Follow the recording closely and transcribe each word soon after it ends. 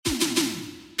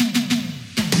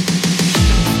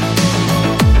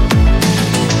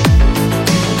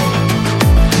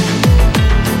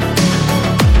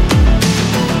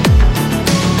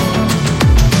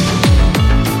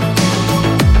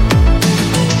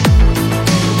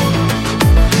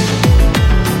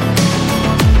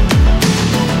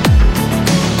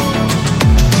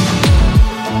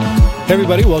Hey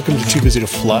everybody, welcome to Too Busy to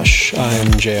Flush.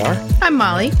 I'm JR. I'm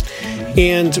Molly.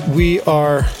 And we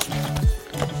are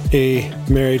a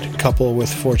married couple with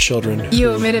 4 children. You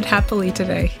omitted happily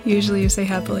today. Usually you say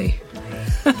happily.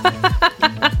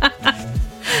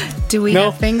 Do we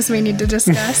have things we need to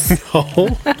discuss?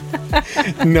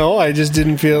 No, I just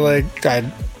didn't feel like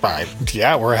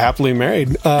we're happily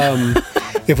married.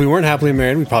 If we weren't happily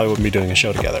married, we probably wouldn't be doing a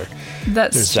show together.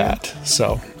 There's true. That.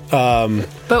 So,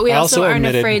 but we also aren't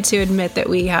afraid to admit that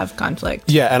we have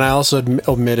conflict. Yeah, and I also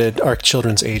omitted our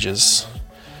children's ages.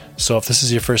 So if this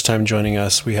is your first time joining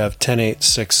us, we have 10, 8,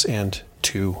 6, and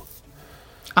 2.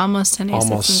 Almost 10, 8,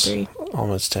 6, and 3.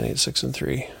 Almost 10, 8, 6, and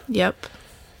 3. Yep.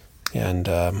 And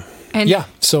yeah,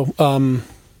 so...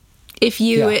 if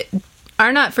you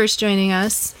are not first joining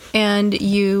us and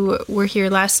you were here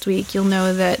last week, you'll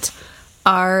know that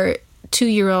our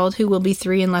 2-year-old, who will be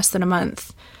 3 in less than a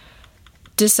month,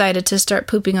 decided to start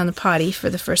pooping on the potty for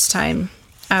the first time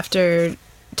after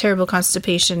terrible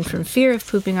constipation from fear of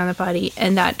pooping on the potty,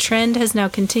 and that trend has now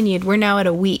continued. We're now at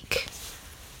a week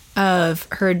of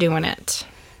her doing it.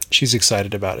 She's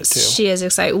excited about it, too. She is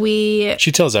excited.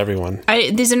 She tells everyone.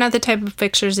 These are not the type of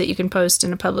pictures that you can post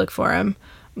in a public forum,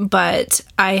 but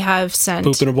I have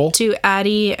sent to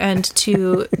Addie and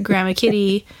to Grandma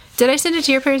Kitty. Did I send it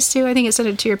to your parents, too? I think I sent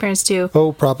it to your parents, too.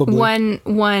 Oh, probably.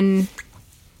 One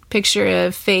picture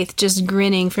of Faith just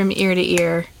grinning from ear to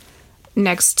ear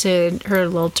next to her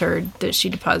little turd that she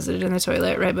deposited in the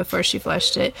toilet right before she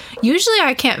flushed it. Usually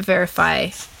I can't verify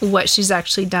what she's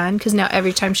actually done, because now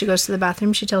every time she goes to the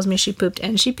bathroom, she tells me she pooped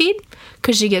and she peed,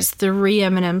 because she gets 3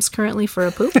 M&Ms currently for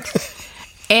a poop.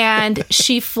 And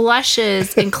she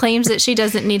flushes and claims that she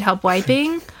doesn't need help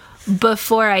wiping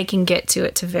before I can get to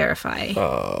it to verify.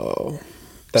 Oh,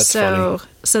 that's funny.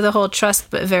 So the whole trust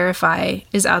but verify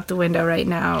is out the window right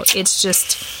now. It's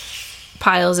just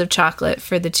piles of chocolate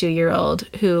for the 2-year-old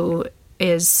who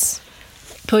is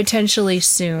potentially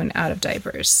soon out of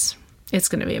diapers. It's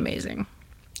going to be amazing.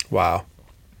 Wow.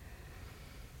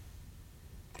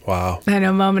 I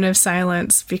know, moment of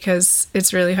silence, because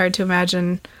it's really hard to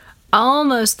imagine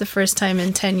almost the first time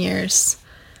in 10 years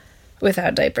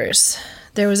without diapers.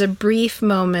 There was a brief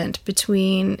moment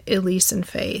between Elise and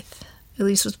Faith.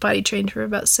 Elise was potty trained for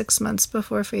about 6 months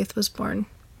before Faith was born.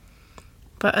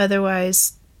 But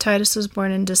otherwise, Titus was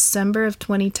born in December of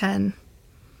 2010.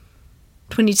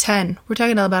 2010. We're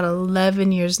talking about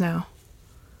 11 years now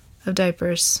of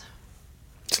diapers.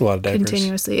 It's a lot of diapers.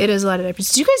 Continuously. It is a lot of diapers.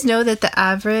 Did you guys know that the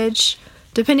average,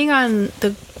 depending on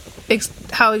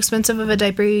how expensive of a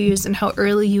diaper you use and how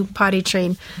early you potty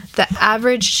train, the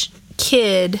average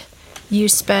kid, you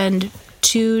spend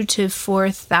 $2,000 to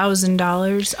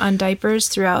 $4,000 on diapers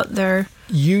throughout their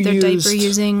diaper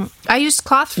using. I used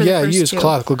cloth for the first 2. Yeah, you used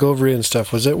cloth, Glucovery and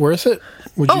stuff. Was it worth it?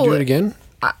 Would you do it again?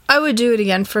 I would do it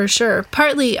again for sure.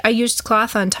 Partly, I used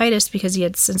cloth on Titus because he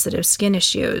had sensitive skin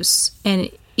issues, and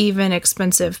even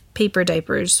expensive paper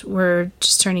diapers were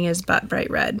just turning his butt bright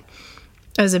red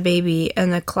as a baby,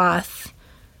 and the cloth,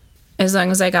 as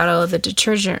long as I got all of the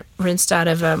detergent rinsed out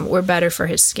of him, were better for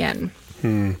his skin.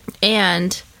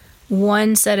 And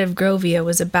one set of Grovia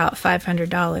was about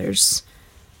 $500.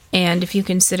 And if you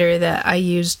consider that I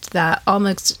used that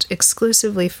almost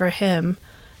exclusively for him,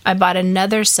 I bought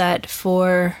another set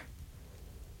for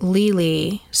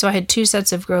Lily. So I had 2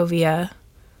 sets of Grovia.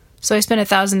 So I spent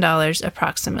 $1,000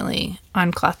 approximately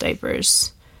on cloth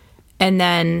diapers. And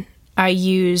then I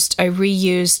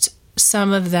reused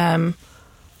some of them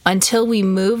until we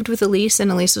moved with Elise,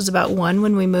 and Elise was about 1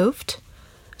 when we moved.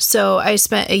 So I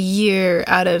spent a year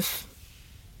out of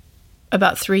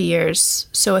about 3 years.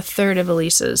 So a third of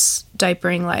Elise's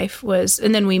diapering life was,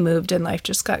 and then we moved and life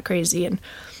just got crazy, and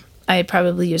I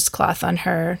probably used cloth on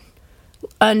her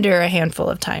under a handful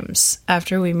of times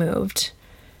after we moved.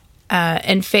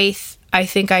 And Faith, I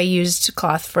think I used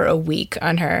cloth for a week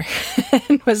on her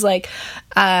and was like,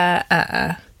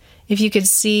 If you could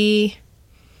see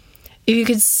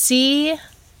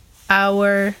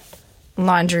our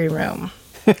laundry room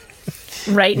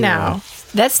right now,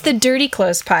 that's the dirty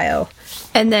clothes pile.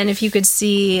 And then if you could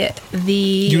see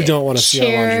the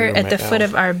chair at the foot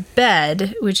of our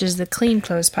bed, which is the clean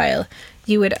clothes pile,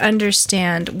 you would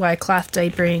understand why cloth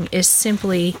diapering is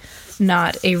simply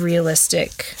not a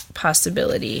realistic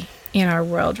possibility in our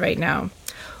world right now.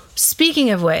 Speaking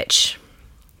of which,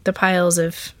 the piles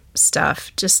of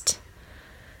stuff, just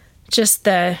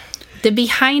the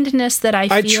behindness that I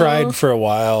feel. I tried for a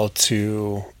while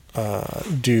to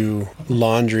do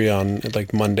laundry on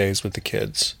like Mondays with the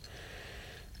kids.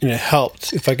 And it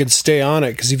helped if I could stay on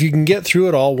it, because if you can get through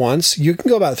it all once, you can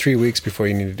go about 3 weeks before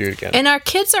you need to do it again. And our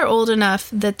kids are old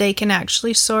enough that they can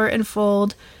actually sort and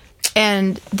fold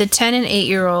And the 10 and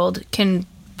 8-year-old can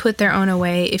put their own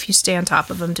away if you stay on top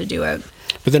of them to do it.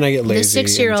 But then I get lazy. The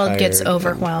 6-year-old gets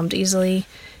overwhelmed easily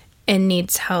and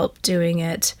needs help doing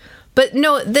it. But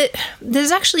no,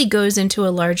 this actually goes into a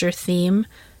larger theme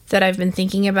that I've been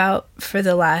thinking about for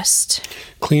the last...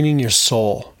 Cleaning your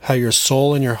soul. How your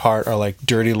soul and your heart are like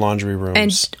dirty laundry rooms.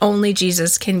 And only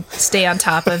Jesus can stay on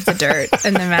top of the dirt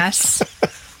and the mess.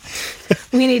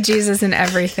 We need Jesus in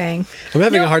everything. I'm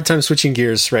having a hard time switching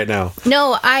gears right now.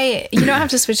 No, you don't have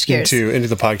to switch gears. Into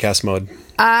the podcast mode.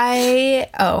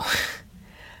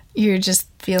 You're just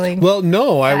feeling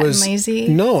I was lazy?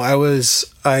 No, I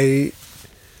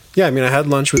had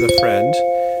lunch with a friend,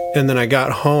 and then I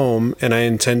got home and I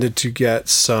intended to get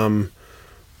some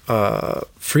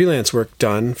freelance work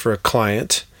done for a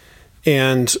client,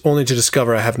 and only to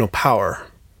discover I have no power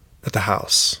at the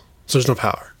house. So there's no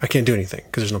power. I can't do anything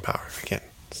because there's no power. I can't.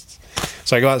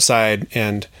 So I go outside,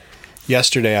 and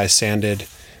yesterday I sanded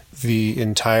the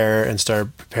entire and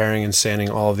started preparing and sanding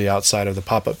all of the outside of the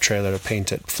pop-up trailer to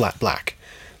paint it flat black,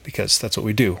 because that's what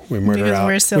we do. We murder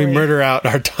out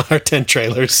our tent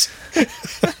trailers.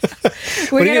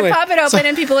 We're going to pop it open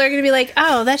and people are going to be like,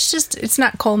 oh, it's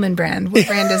not Coleman brand. What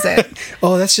brand is it?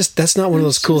 Oh, that's not one of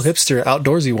those cool hipster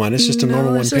outdoorsy one. It's just a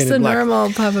normal one painted black. It's just a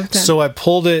normal pop-up tent. So I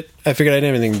pulled it. I figured I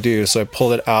didn't have anything to do, so I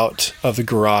pulled it out of the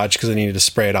garage because I needed to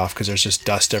spray it off because there's just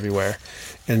dust everywhere.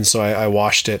 And so I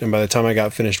washed it, and by the time I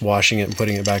got finished washing it and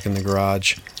putting it back in the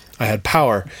garage, I had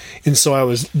power. And so I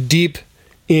was deep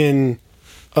in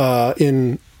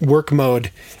work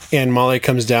mode, and Molly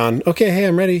comes down. Okay, hey,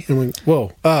 I'm ready. And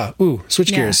we,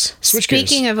 switch gears.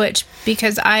 Speaking of which,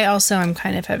 because I also am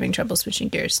kind of having trouble switching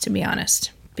gears, to be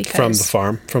honest. Because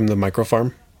from the micro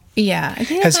farm. Yeah, I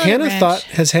think has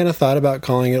Hannah thought about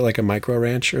calling it like a micro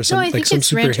ranch or something, like some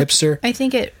super hipster? I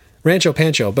think it. Rancho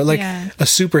Pancho, but like a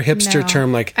super hipster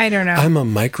term, like I don't know. I'm a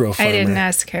micro farmer. I didn't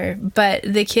ask her, but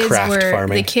the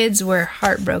kids were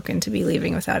heartbroken to be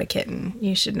leaving without a kitten.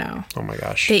 You should know. Oh my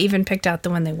gosh! They even picked out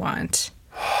the one they want.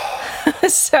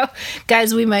 So,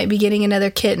 guys, we might be getting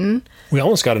another kitten. We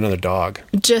almost got another dog.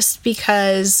 Just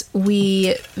because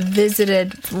we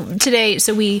visited today.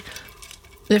 So the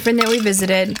friend that we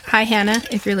visited. Hi, Hannah,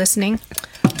 if you're listening.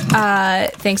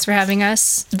 Thanks for having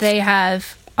us. They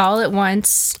have. All at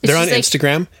once. They're on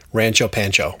Instagram, Rancho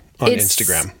Pancho on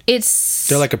Instagram.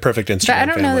 They're like a perfect Instagram But I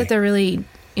don't know family. that they're really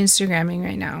Instagramming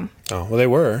right now. Oh, well, they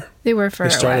were. They were for a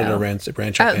while. They started a Rancho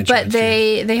Pancho. But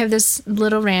they have this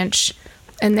little ranch,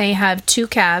 and they have 2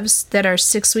 calves that are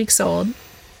 6 weeks old,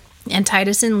 and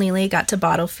Titus and Lily got to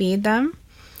bottle feed them.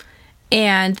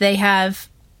 And they have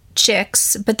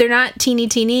chicks, but they're not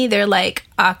teeny. They're like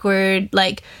awkward,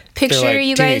 like picture they're like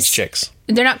you teenage guys. Chicks.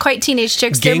 They're not quite teenage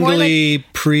chicks. Gangly, they're more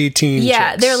like preteen.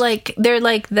 Yeah, chicks. they're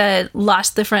like the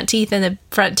lost the front teeth and the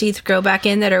front teeth grow back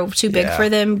in that are too big for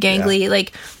them. Gangly,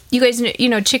 like you guys,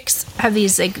 chicks have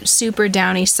these like super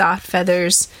downy, soft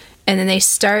feathers, and then they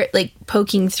start like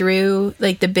poking through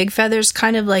like the big feathers,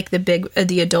 kind of like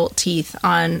the adult teeth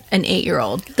on an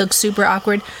 8-year-old. Look super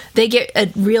awkward. They get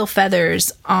real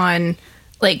feathers on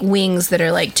like wings that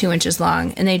are like 2 inches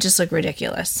long, and they just look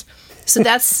ridiculous. So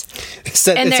that's it's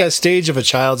that stage of a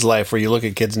child's life where you look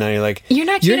at kids now and you're like, you're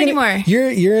not cute anymore.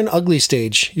 You're an ugly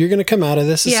stage. You're gonna come out of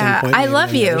this at some point. I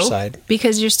love you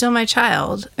because you're still my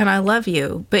child and I love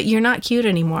you, but you're not cute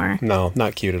anymore. No,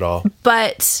 not cute at all.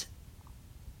 But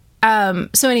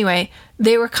so anyway,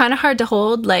 they were kind of hard to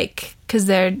hold, like because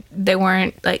they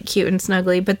weren't like cute and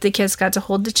snuggly, but the kids got to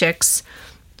hold the chicks.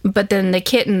 But then the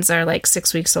kittens are like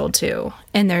 6 weeks old too,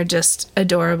 and they're just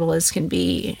adorable as can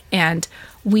be. And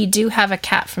we do have a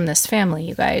cat from this family,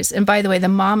 you guys. And by the way, the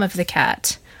mom of the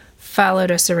cat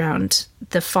followed us around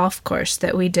the golf course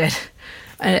that we did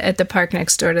at the park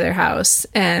next door to their house.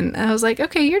 And I was like,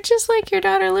 okay, you're just like your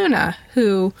daughter Luna,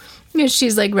 who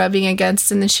she's like rubbing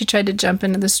against, and then she tried to jump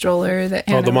into the stroller that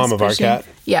Hannah the mom of our cat?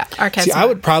 Yeah, our cat. See, I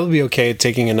would probably be okay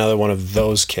taking another one of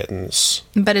those kittens.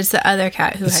 But it's the other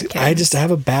cat who had kittens. I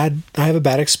have a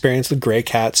bad experience with gray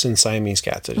cats and Siamese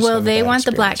cats. They want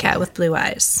the black cat with blue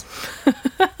eyes.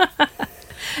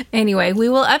 Anyway, we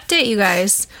will update you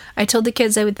guys. I told the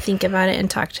kids I would think about it and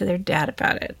talk to their dad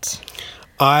about it.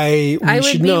 We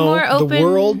should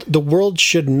know the world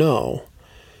should know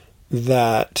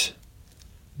that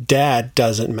dad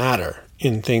doesn't matter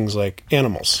in things like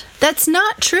animals. That's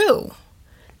not true.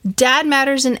 Dad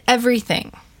matters in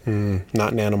everything.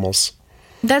 Not in animals.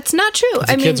 That's not true. If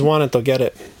the kids want it, they'll get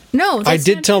it. No, I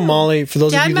did tell Molly, for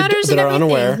those of you that are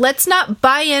unaware. Let's not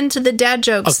buy into the dad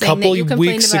jokes. A couple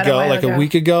weeks ago, like a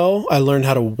week ago, I learned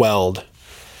how to weld.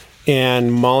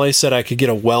 And Molly said I could get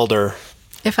a welder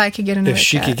If I could get another if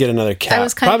she cat. could get another cat. I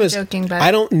was kind Problem of is, joking, but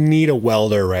I don't need a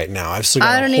welder right now. I've still got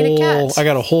I don't need a cat. I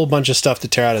got a whole bunch of stuff to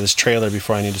tear out of this trailer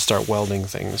before I need to start welding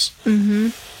things. Mm-hmm.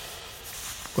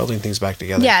 Welding things back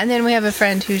together. Yeah, and then we have a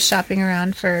friend who's shopping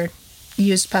around for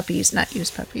rescue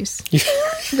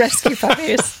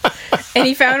puppies. And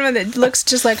he found one that looks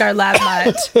just like our lab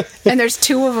mutt. And there's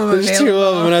 2 of them available. There's 2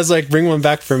 of them, and I was like, bring one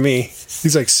back for me.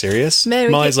 He's like, serious?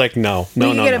 Man, Molly's like, no. We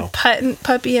could get a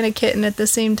puppy and a kitten at the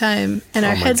same time, and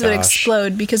our heads would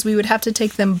explode because we would have to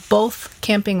take them both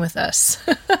camping with us.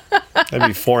 That'd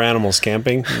be 4 animals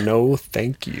camping. No,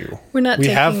 thank you. We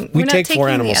take 4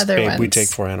 animals. Babe, we take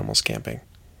 4 animals camping.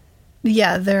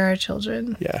 Yeah, they're our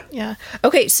children. Yeah.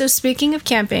 Okay, so speaking of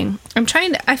camping,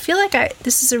 I feel like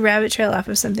this is a rabbit trail off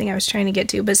of something I was trying to get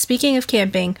to, but speaking of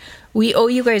camping, we owe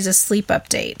you guys a sleep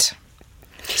update.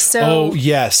 So,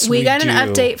 yes, we got an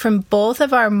update from both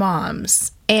of our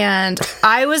moms, and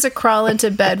I was a crawl into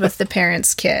bed with the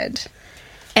parents' kid,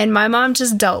 and my mom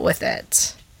just dealt with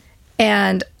it,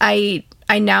 and I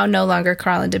now no longer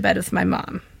crawl into bed with my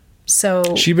mom. So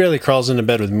she barely crawls into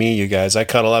bed with me, you guys. I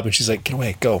cuddle up, and she's like, "Get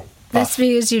away, go." That's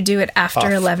because you do it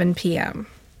after 11 p.m.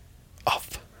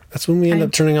 Off. That's when we end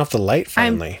up turning off the light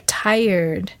finally. I'm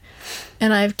tired.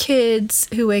 And I have kids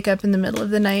who wake up in the middle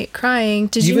of the night crying.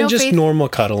 Did you know just Faith, normal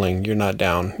cuddling, you're not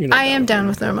down. I am down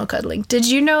with normal cuddling. Did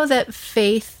you know that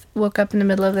Faith woke up in the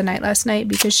middle of the night last night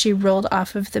because she rolled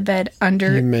off of the bed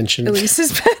under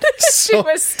Elise's bed? She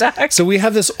was stuck. So we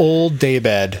have this old day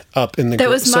bed up in the... That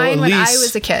was mine when I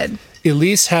was a kid.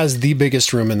 Elise has the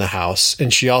biggest room in the house,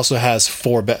 and she also has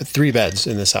 3 beds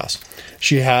in this house.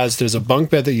 There's a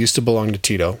bunk bed that used to belong to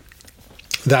Tito.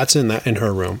 That's in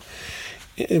her room,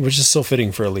 which is so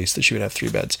fitting for Elise that she would have 3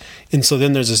 beds. And so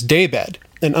then there's this day bed,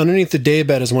 and underneath the day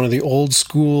bed is one of the old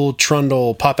school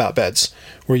trundle pop-out beds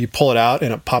where you pull it out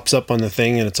and it pops up on the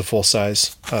thing, and it's a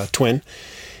full-size twin.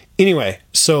 Anyway,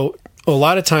 so a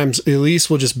lot of times Elise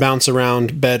will just bounce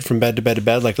around bed from bed to bed to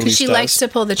bed like Elise does. She likes to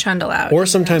pull the trundle out. Or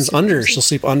sometimes she'll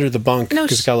sleep under the bunk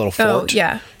because it's got a little fort. Oh,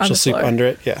 yeah. She'll sleep under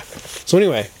it, yeah. So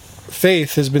anyway,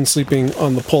 Faith has been sleeping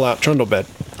on the pull-out trundle bed.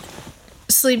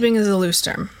 Sleeping is a loose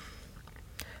term.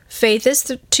 Faith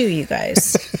is 2, you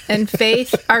guys. And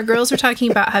Faith, our girls were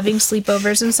talking about having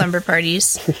sleepovers and slumber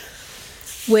parties,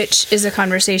 which is a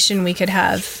conversation we could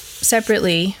have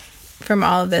separately from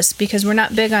all of this because we're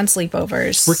not big on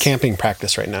sleepovers. We're camping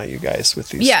practice right now, you guys, with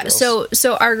these girls.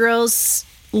 So our girls,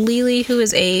 Lily, who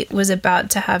is 8, was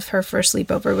about to have her first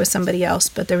sleepover with somebody else,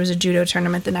 but there was a judo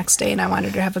tournament the next day, and I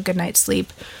wanted her to have a good night's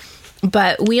sleep.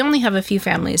 But we only have a few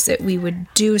families that we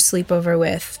would do sleepover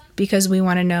with because we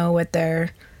want to know what their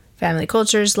family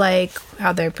culture is like,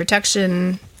 how their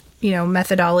protection,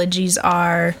 methodologies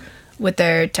are, what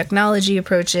their technology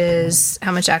approach is,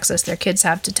 how much access their kids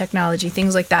have to technology,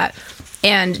 things like that.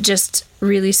 And just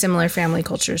really similar family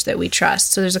cultures that we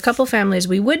trust. So there's a couple families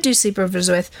we would do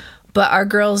sleepovers with, but our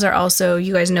girls are also,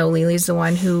 you guys know Lily's the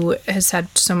one who has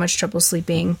had so much trouble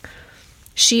sleeping.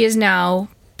 She is now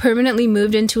permanently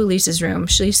moved into Elise's room.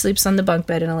 She sleeps on the bunk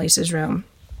bed in Elise's room.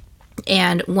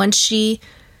 And once she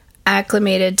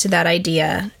acclimated to that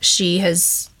idea, she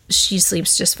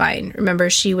sleeps just fine.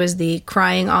 Remember, she was the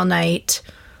crying all night.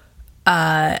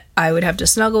 I would have to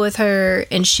snuggle with her,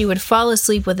 and she would fall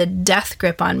asleep with a death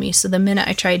grip on me. So the minute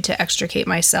I tried to extricate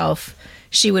myself,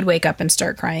 she would wake up and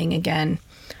start crying again.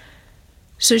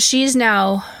 So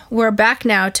we're back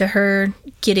now to her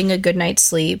getting a good night's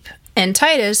sleep. And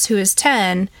Titus, who is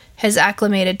 10, has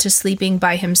acclimated to sleeping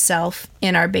by himself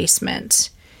in our basement.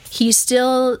 He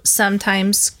still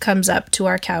sometimes comes up to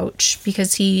our couch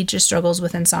because he just struggles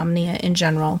with insomnia in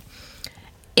general.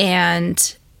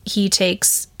 And he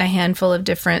takes a handful of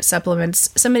different supplements.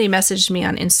 Somebody messaged me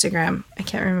on Instagram. I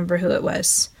can't remember who it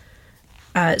was.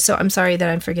 So I'm sorry that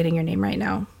I'm forgetting your name right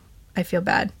now. I feel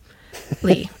bad.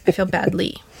 Lee. I feel bad,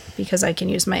 Lee, because I can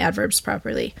use my adverbs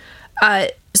properly.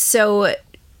 So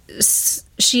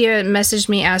she messaged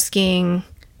me asking,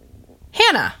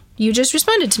 Hannah, you just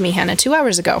responded to me, Hannah, 2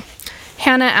 hours ago.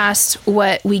 Hannah asked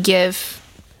what we give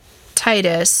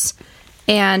Titus,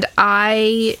 and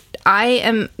I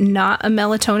am not a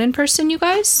melatonin person, you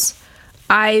guys.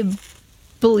 I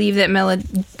believe that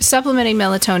supplementing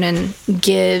melatonin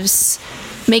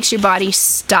makes your body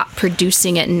stop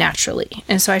producing it naturally.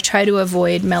 And so I try to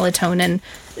avoid melatonin.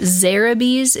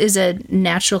 Zerabes is a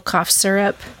natural cough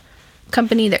syrup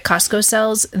company that Costco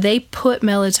sells. They put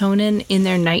melatonin in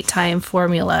their nighttime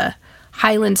formula.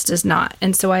 Highlands does not.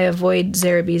 And so I avoid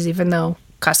Zerabes even though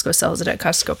Costco sells it at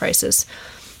Costco prices.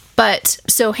 But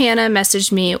so Hannah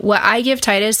messaged me. What I give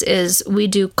Titus is we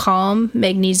do Calm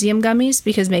magnesium gummies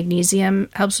because magnesium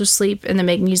helps with sleep, and the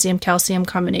magnesium calcium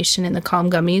combination in the Calm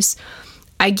gummies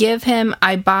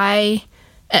I buy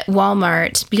at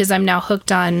Walmart, because I'm now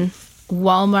hooked on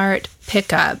Walmart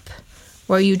pickup,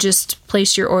 where you just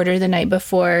place your order the night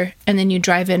before and then you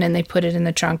drive in and they put it in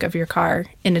the trunk of your car.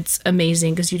 And it's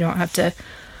amazing because you don't have to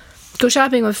go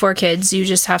shopping with 4 kids. You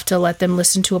just have to let them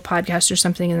listen to a podcast or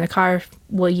something in the car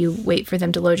while you wait for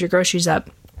them to load your groceries up.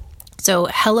 So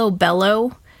Hello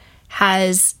Bello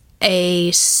has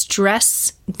a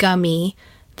stress gummy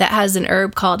that has an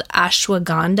herb called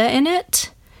ashwagandha in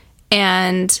it.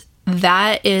 And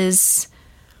that is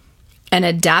an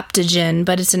adaptogen,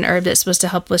 but it's an herb that's supposed to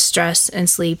help with stress and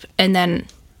sleep. And then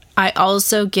I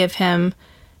also give him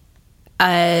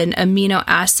an amino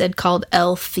acid called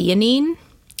L-theanine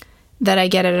that I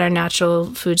get at our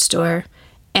natural food store.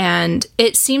 And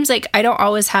it seems like I don't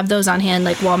always have those on hand.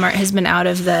 Like Walmart has been out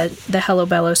of the Hello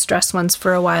Bello stress ones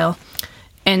for a while.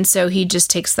 And so he just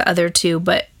takes the other 2.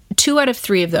 But 2 out of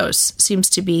 3 of those seems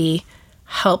to be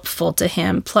helpful to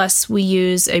him. Plus, we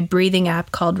use a breathing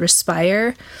app called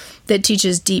Respire that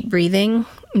teaches deep breathing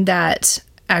that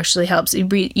actually helps. You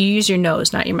use your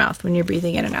nose, not your mouth, when you're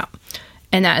breathing in and out.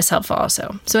 And that is helpful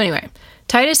also. So anyway,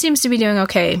 Titus seems to be doing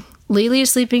okay. Lily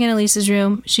is sleeping in Elisa's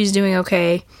room. She's doing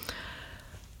okay.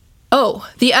 Oh,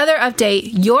 the other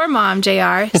update, your mom,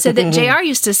 JR, said that JR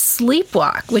used to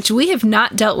sleepwalk, which we have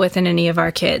not dealt with in any of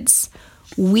our kids.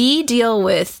 We deal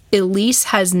with Elise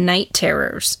has night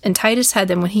terrors, and Titus had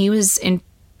them when he was in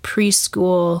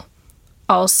preschool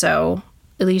also.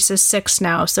 Elise is 6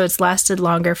 now, so it's lasted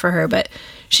longer for her, but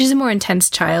she's a more intense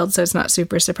child, so it's not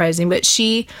super surprising. But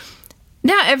she,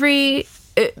 now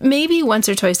maybe once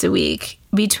or twice a week,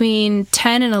 between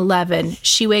 10 and 11,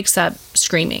 she wakes up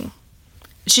screaming.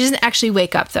 She doesn't actually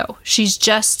wake up, though. She's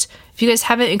just, if you guys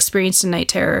haven't experienced a night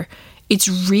terror, it's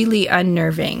really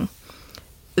unnerving.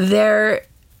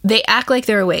 They act like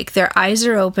they're awake. Their eyes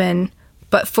are open.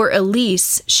 But for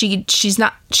Elise, she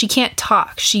can't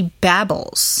talk. She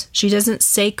babbles. She doesn't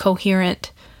say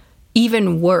coherent,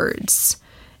 even words.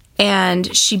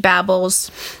 And she babbles.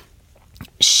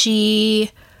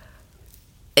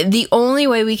 The only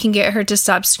way we can get her to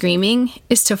stop screaming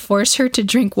is to force her to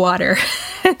drink water.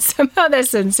 And somehow that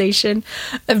sensation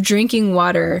of drinking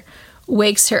water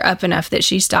wakes her up enough that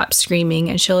she stops screaming,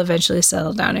 and she'll eventually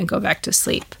settle down and go back to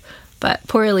sleep. But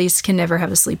poor Elise can never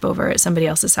have a sleepover at somebody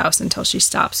else's house until she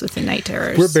stops with the night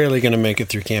terrors. We're barely going to make it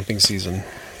through camping season.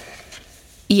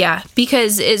 Yeah,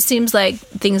 because it seems like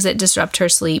things that disrupt her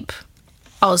sleep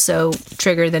also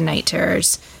trigger the night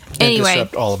terrors. Anyway,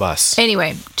 disrupt all of us.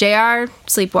 Anyway, JR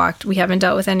sleepwalked. We haven't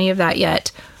dealt with any of that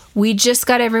yet. We just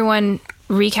got everyone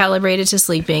recalibrated to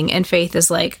sleeping, and Faith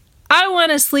is like, I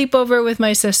want to sleep over with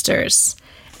my sisters.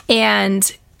 And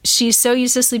she's so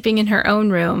used to sleeping in her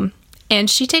own room. And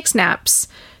she takes naps,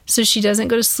 so she doesn't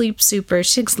go to sleep super.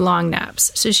 She takes long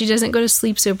naps, so she doesn't go to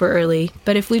sleep super early.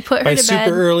 But if we put her by to bed...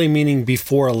 super early, meaning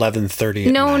before 11:30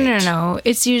 at night. No.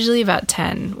 It's usually about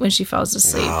 10 when she falls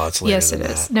asleep. No, it's later yes, than it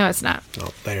that. is. No, it's not.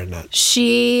 No, later than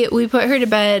that. We put her to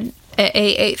bed at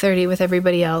 8:30 with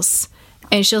everybody else.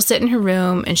 And she'll sit in her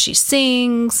room and she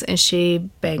sings and she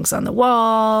bangs on the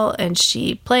wall and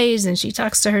she plays and she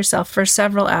talks to herself for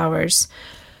several hours.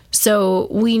 So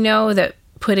we know that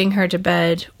putting her to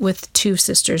bed with 2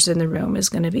 sisters in the room is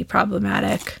going to be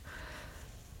problematic.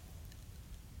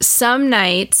 Some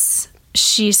nights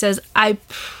she says, I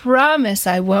promise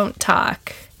I won't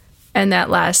talk. And that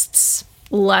lasts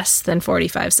less than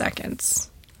 45 seconds.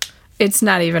 It's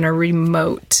not even a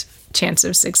remote chance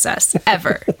of success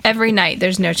ever. Every night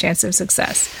there's no chance of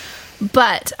success.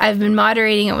 But I've been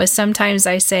moderating it with, sometimes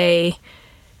I say,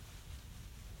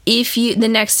 the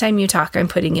next time you talk, I'm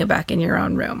putting you back in your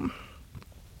own room.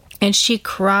 And she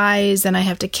cries, and I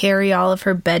have to carry all of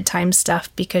her bedtime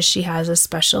stuff because she has a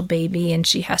special baby and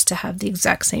she has to have the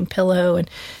exact same pillow. And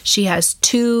she has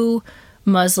 2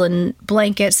 muslin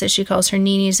blankets that she calls her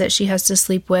ninis that she has to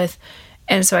sleep with.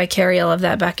 And so I carry all of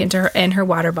that back into her, and her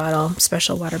water bottle,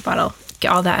 special water bottle.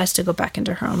 All that has to go back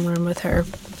into her own room with her.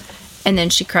 And then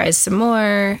she cries some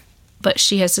more, but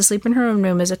she has to sleep in her own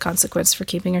room as a consequence for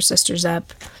keeping her sisters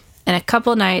up. And a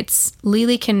couple nights,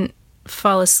 Lily can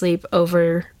fall asleep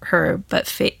over her,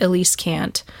 but Elise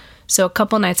can't. So a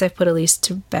couple nights I've put Elise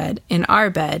to bed in our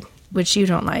bed, which you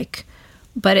don't like,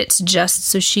 but it's just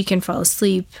so she can fall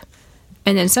asleep.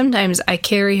 And then sometimes I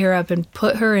carry her up and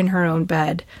put her in her own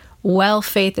bed while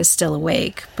Faith is still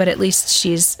awake, but at least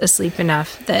she's asleep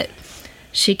enough that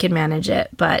she can manage it.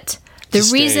 But the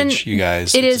reason, you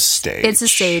guys, it's a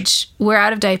stage. We're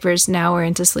out of diapers, now we're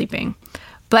into sleeping.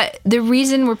 But the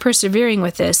reason we're persevering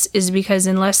with this is because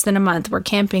in less than a month, we're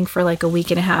camping for like a week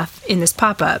and a half in this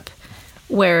pop-up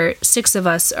where 6 of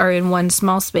us are in one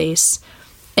small space.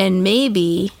 And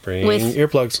maybe Bring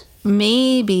earplugs.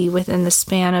 Maybe within the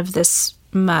span of this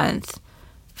month,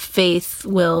 Faith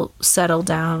will settle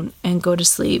down and go to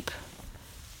sleep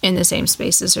in the same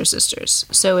space as her sisters.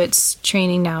 So it's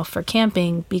training now for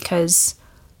camping because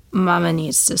Mama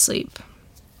needs to sleep.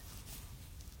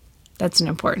 That's an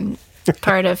important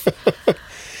part of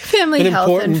family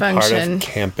health and function. Part of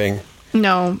camping.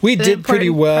 No, we did pretty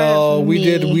well. We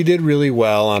did really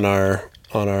well on our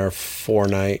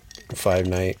 4-night,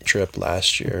 5-night trip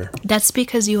last year. That's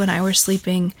because you and I were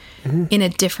sleeping in a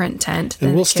different tent.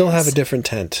 And we'll still have a different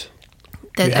tent.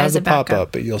 We have the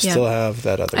pop-up, but you'll still have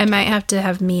that other tent. I might have to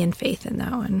have me and Faith in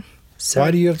that one. So,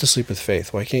 why do you have to sleep with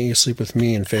Faith? Why can't you sleep with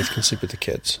me and Faith can sleep with the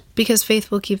kids? Because Faith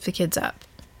will keep the kids up.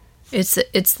 It's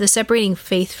the separating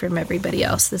Faith from everybody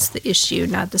else that's the issue,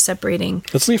 not the separating.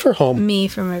 Let's leave her home. Me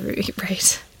from everybody,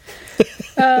 right?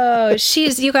 Oh,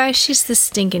 she's the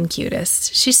stinking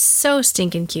cutest. She's so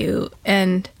stinking cute,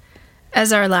 and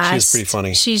as our last, she's pretty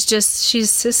funny.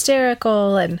 She's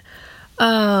hysterical, and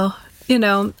I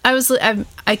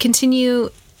continue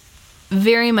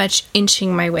very much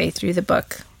inching my way through the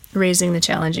book, Raising the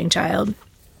Challenging Child,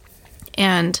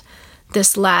 and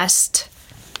this last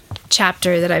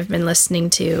chapter that I've been listening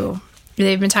to,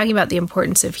 they've been talking about the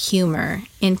importance of humor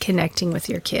in connecting with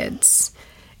your kids.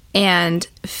 And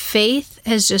Faith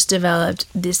has just developed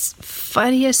this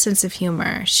funniest sense of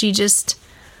humor.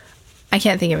 I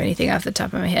can't think of anything off the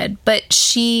top of my head, but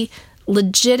she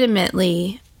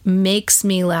legitimately makes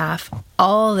me laugh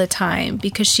all the time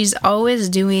because she's always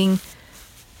doing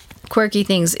quirky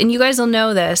things. And you guys will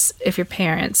know this if you're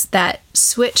parents, that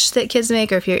switch that kids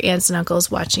make, or if you're aunts and uncles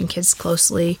watching kids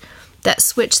closely, that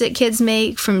switch that kids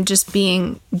make from just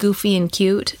being goofy and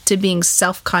cute to being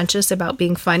self-conscious about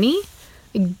being funny,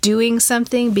 doing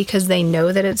something because they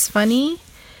know that it's funny.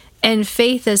 And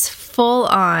Faith is full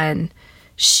on.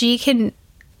 She can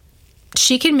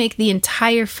make the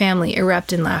entire family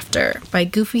erupt in laughter by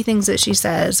goofy things that she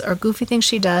says, or goofy things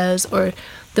she does, or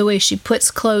the way she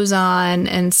puts clothes on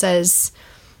and says,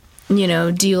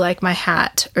 do you like my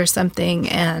hat or something?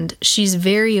 And she's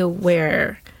very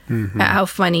aware at how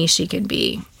funny she can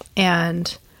be.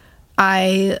 And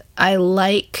I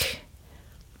like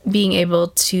being able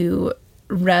to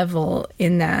revel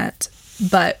in that.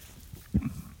 But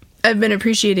I've been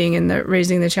appreciating in the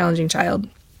Raising the Challenging Child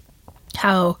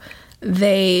how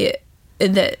an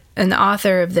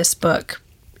author of this book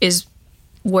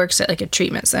works at like a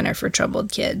treatment center for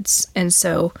troubled kids. And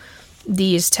so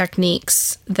these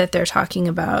techniques that they're talking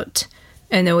about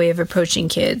and the way of approaching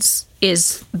kids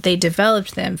is they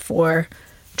developed them for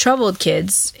troubled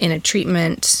kids in a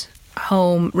treatment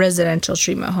home, residential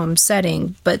treatment home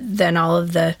setting. But then all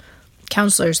of the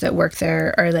counselors that work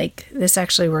there are like, this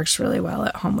actually works really well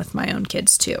at home with my own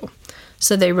kids too.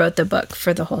 So they wrote the book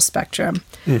for the whole spectrum.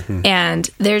 And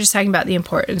they're just talking about the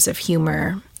importance of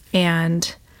humor.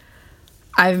 And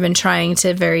I've been trying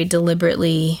to very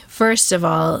deliberately, first of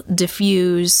all,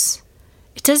 diffuse.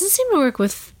 It doesn't seem to work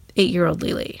with 8-year-old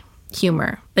Lily,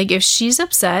 humor. Like if she's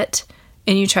upset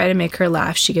and you try to make her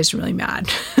laugh, she gets really mad.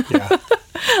 Yeah.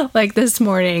 Like this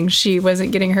morning, she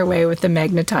wasn't getting her way with the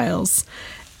Magna-Tiles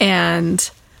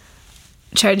and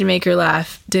tried to make her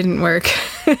laugh. Didn't work.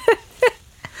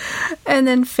 And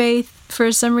then Faith,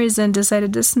 for some reason,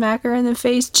 decided to smack her in the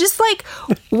face. Just like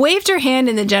waved her hand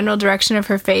in the general direction of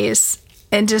her face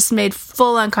and just made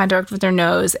full-on contact with her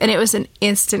nose. And it was an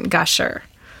instant gusher.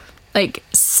 It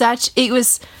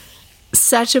was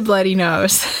such a bloody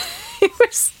nose. It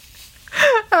was...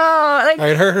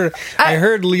 Oh, I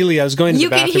heard Lily. I was going to the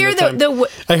bathroom. You could hear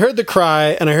I heard the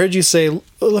cry, and I heard you say,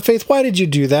 "Faith, why did you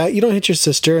do that? You don't hit your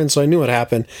sister." And so I knew what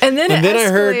happened. And then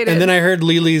I heard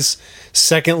Lily's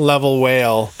second level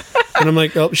wail, and I'm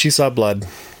like, "Oh, she saw blood."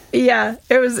 Yeah,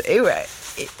 it was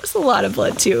a lot of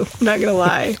blood too. I'm not gonna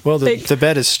lie. Well, the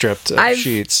bed is stripped of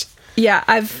sheets. Yeah,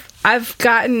 I've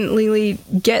gotten Lily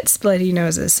gets bloody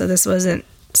noses, so this wasn't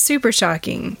super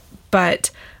shocking, but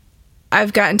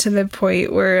I've gotten to the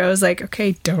point where I was like,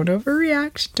 okay, don't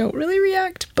overreact. Don't really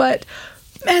react. But,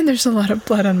 man, there's a lot of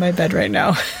blood on my bed right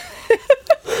now.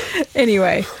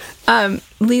 Anyway,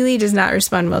 Lily does not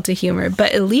respond well to humor,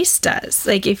 but Elise does.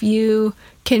 Like, if you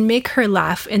can make her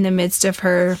laugh in the midst of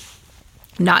her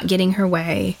not getting her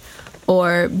way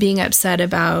or being upset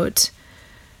about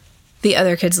the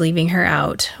other kids leaving her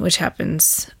out, which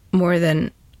happens more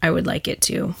than I would like it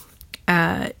to,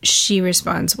 she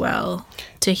responds well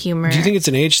to humor. Do you think it's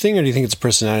an age thing or do you think it's a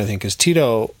personality thing? Because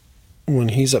Tito, when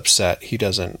he's upset, he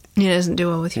doesn't do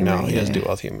well with humor. No, he doesn't do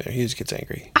well with humor. He just gets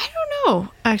angry. I don't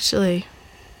know, actually.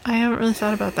 I haven't really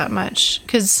thought about that much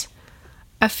because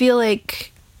I feel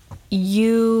like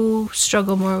you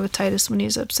struggle more with Titus when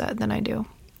he's upset than I do.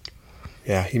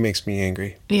 Yeah, he makes me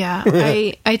angry. Yeah,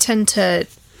 I tend to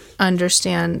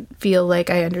feel like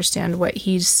I understand what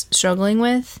he's struggling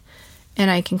with,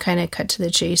 and I can kind of cut to the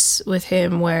chase with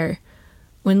him, where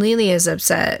when Lily is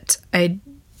upset, I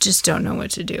just don't know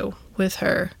what to do with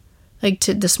her. Like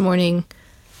this morning,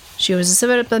 she was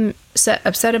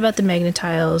upset about the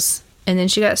Magna-Tiles, and then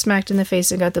she got smacked in the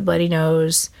face and got the bloody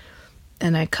nose.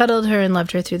 And I cuddled her and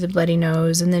loved her through the bloody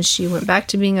nose. And then she went back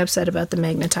to being upset about the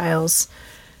Magna-Tiles.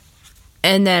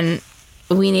 And then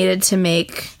we needed to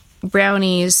make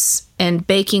brownies, and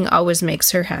baking always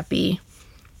makes her happy.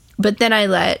 But then I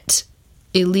let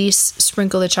Elise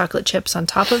sprinkle the chocolate chips on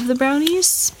top of the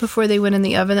brownies before they went in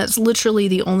the oven. That's literally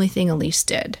the only thing Elise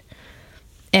did.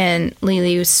 And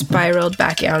Lily spiraled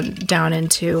back down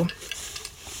into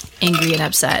angry and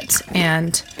upset.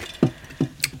 And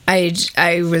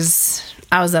I was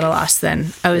at a loss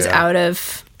then. I was out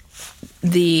of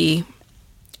the...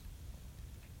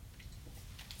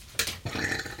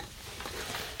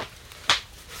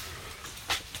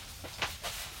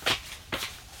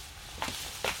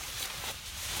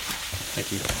 Thank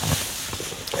you.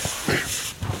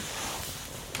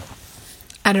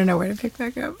 I don't know where to pick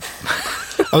back up.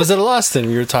 I was at a loss then.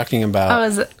 We were talking about... I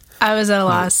was at a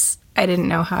loss. I didn't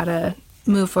know how to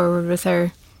move forward with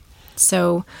her.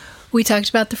 So we talked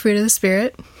about the fruit of the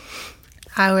Spirit,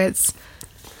 how it's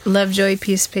love, joy,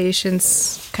 peace,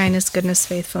 patience, kindness, goodness,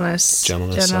 faithfulness,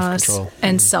 gentleness, self-control.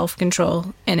 And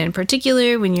self-control. And in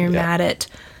particular, when you're mad at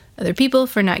other people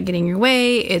for not getting your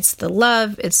way, it's the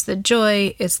love, it's the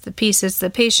joy, it's the peace, it's the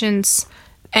patience,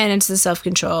 and it's the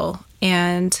self-control.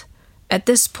 And at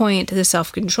this point, the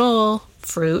self-control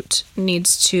fruit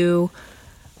needs to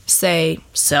say,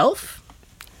 self,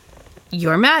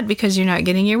 you're mad because you're not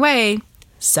getting your way.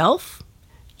 Self,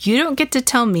 you don't get to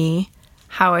tell me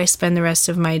how I spend the rest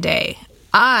of my day.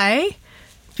 I,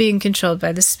 being controlled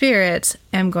by the Spirit,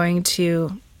 am going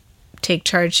to take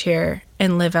charge here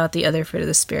and live out the other fruit of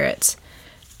the Spirit.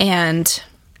 And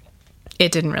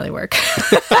it didn't really work.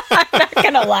 I'm not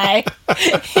gonna lie.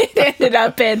 It ended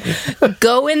up in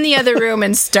go in the other room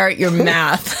and start your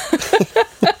math.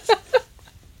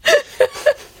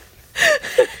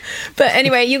 But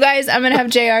anyway, you guys, I'm gonna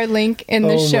have JR link in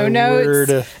the show notes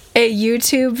word. A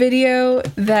YouTube video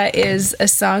that is a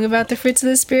song about the fruits of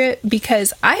the Spirit,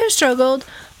 because I have struggled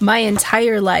my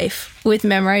entire life with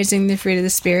memorizing the fruit of the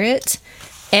Spirit.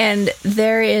 And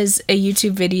there is a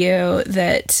YouTube video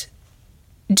that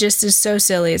just is so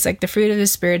silly. It's like, the fruit of the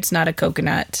Spirit's not a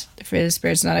coconut. The fruit of the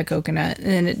Spirit's not a coconut.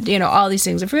 And, all these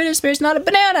things. The fruit of the Spirit's not a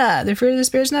banana. The fruit of the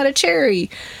Spirit's not a cherry.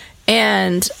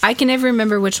 And I can never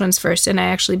remember which one's first. And I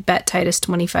actually bet Titus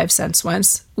 25 cents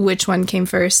once which one came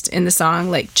first in the song,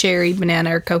 like cherry,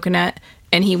 banana, or coconut.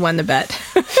 And he won the bet.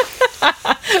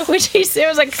 Which it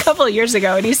was like a couple of years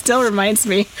ago. And he still reminds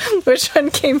me which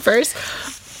one came first.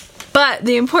 But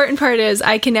the important part is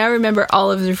I can now remember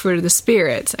all of the fruit of the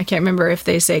Spirit. I can't remember if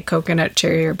they say coconut,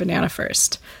 cherry, or banana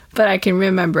first. But I can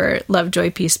remember love, joy,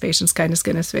 peace, patience, kindness,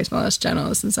 goodness, faithfulness,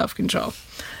 gentleness, and self-control.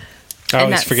 I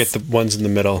always forget the ones in the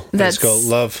middle. Let's go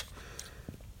love.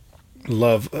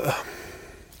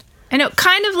 I know,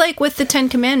 kind of like with the Ten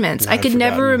Commandments. I could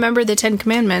never remember the Ten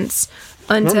Commandments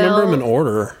until... I don't remember them in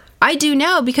order. I do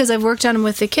now because I've worked on them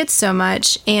with the kids so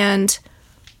much. And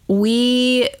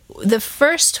the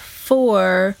first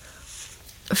five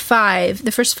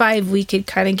we could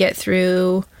kind of get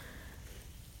through.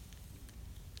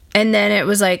 And then it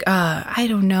was like, I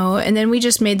don't know. And then we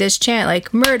just made this chant,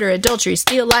 like, murder, adultery,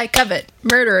 steal, lie, covet.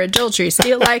 Murder, adultery,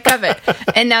 steal, lie, covet.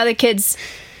 And now our kids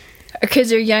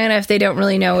are young enough, they don't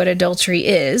really know what adultery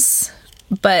is.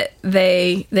 But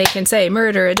they can say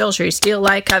murder, adultery, steal,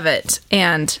 lie, covet.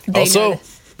 And they also,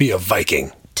 be a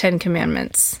Viking. 10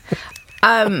 Commandments.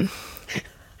 I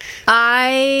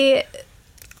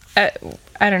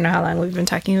don't know how long we've been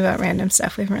talking about random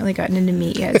stuff. We haven't really gotten into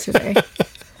meat yet today.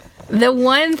 The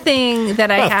one thing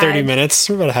that I had... 30 minutes.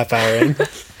 We're about a half hour in.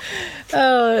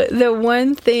 The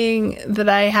one thing that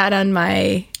I had on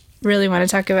my really want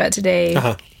to talk about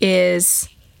today is...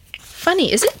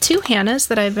 Funny, is it two Hannahs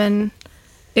that I've been...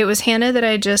 It was Hannah that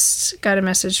I just got a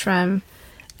message from.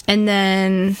 And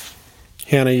then...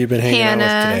 Hannah, you've been hanging out with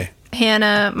today.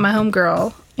 Hannah, my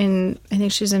homegirl, I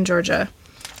think she's in Georgia.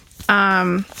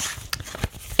 And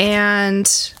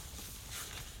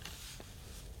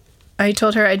I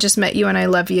told her I just met you and I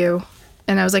love you.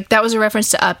 And I was like, that was a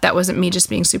reference to Up. That wasn't me just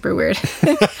being super weird.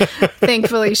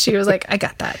 Thankfully, she was like, I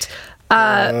got that.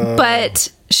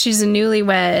 But she's a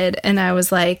newlywed. And I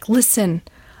was like, listen,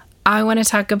 I want to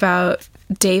talk about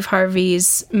Dave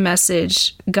Harvey's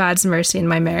message, God's Mercy in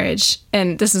My Marriage.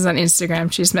 And this is on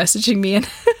Instagram. She's messaging me and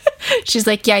she's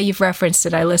like, yeah, you've referenced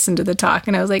it. I listened to the talk.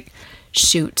 And I was like,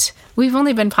 shoot, we've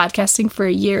only been podcasting for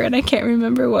a year and I can't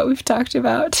remember what we've talked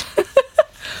about.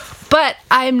 But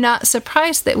I'm not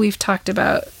surprised that we've talked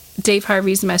about Dave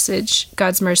Harvey's message,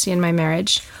 God's Mercy in My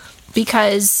Marriage,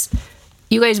 because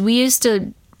you guys,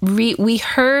 we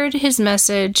heard his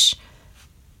message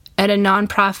at a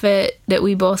nonprofit that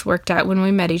we both worked at when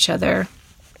we met each other.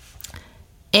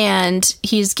 And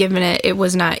he's given it. It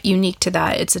was not unique to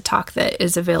that. It's a talk that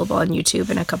is available on YouTube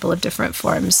in a couple of different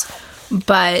forms.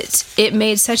 But it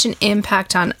made such an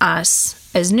impact on us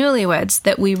as newlyweds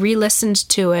that we re-listened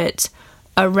to it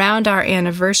around our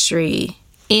anniversary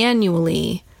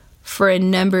annually for a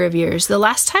number of years. The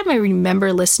last time I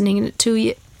remember listening to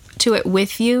it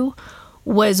with you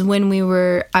was when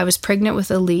I was pregnant with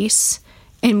Elise,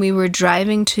 and we were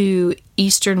driving to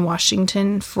Eastern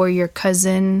Washington for your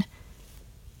cousin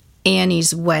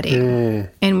Annie's wedding.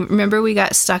 And remember, we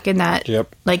got stuck in that,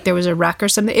 like there was a wreck or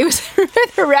something. It was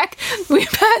a wreck. We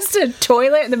passed a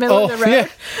toilet in the middle of the road. Yeah.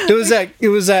 It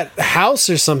was that house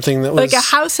or something that was like a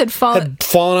house had fallen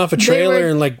off a trailer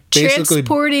and like basically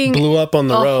blew up on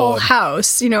the road. A whole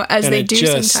house, as they do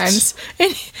sometimes.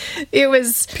 And it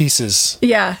was pieces.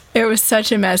 Yeah, it was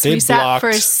such a mess. We sat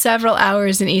for several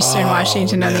hours in Eastern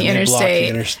Washington on the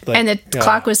interstate, and the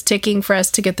clock was ticking for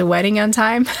us to get the wedding on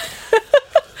time.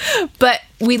 But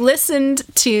we listened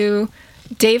to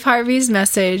Dave Harvey's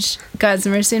message, God's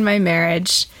Mercy in My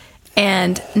Marriage,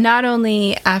 and not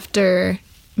only after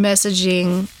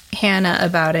messaging Hannah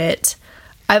about it,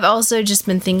 I've also just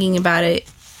been thinking about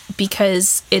it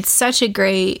because it's such a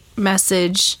great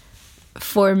message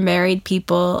for married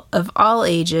people of all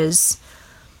ages.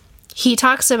 He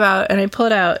talks about, and I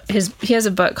pulled out he has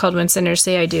a book called When Sinners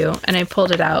Say I Do, and I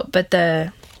pulled it out, but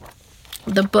the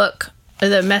book,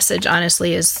 the message,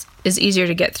 honestly, is easier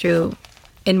to get through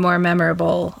and more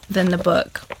memorable than the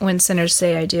book When Sinners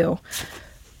Say I Do.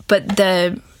 But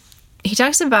he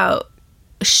talks about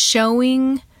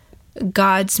showing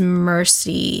God's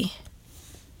mercy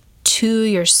to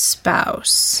your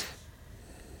spouse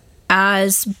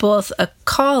as both a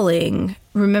calling.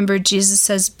 Remember, Jesus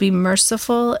says, be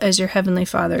merciful as your heavenly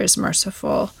Father is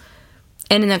merciful.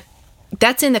 And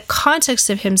that's in the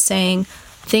context of him saying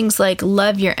things like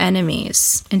love your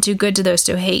enemies and do good to those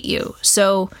who hate you.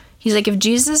 So he's like, if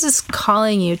Jesus is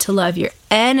calling you to love your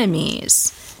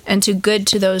enemies and do good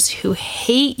to those who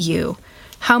hate you,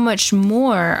 how much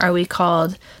more are we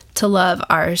called to love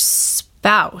our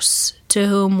spouse to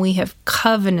whom we have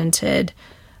covenanted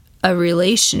a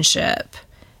relationship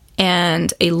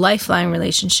and a lifelong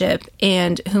relationship,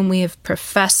 and whom we have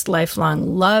professed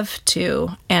lifelong love to,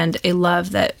 and a love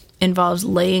that involves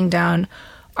laying down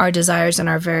our desires and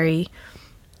our very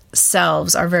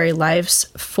selves, our very lives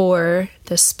for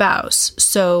the spouse.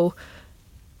 So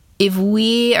if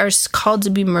we are called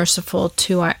to be merciful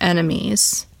to our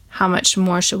enemies, how much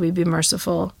more should we be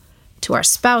merciful to our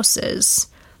spouses?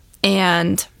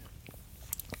 And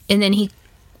then he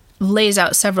lays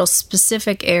out several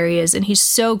specific areas, and he's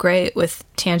so great with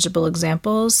tangible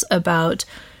examples about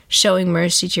showing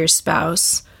mercy to your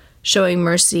spouse, showing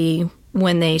mercy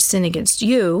when they sin against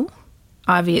you.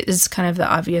 Obvious is kind of the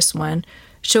obvious one.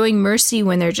 Showing mercy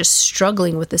when they're just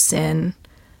struggling with a sin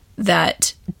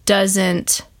that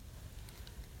isn't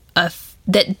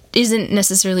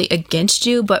necessarily against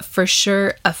you, but for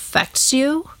sure affects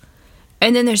you.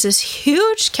 And then there's this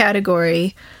huge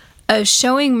category of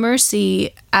showing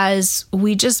mercy as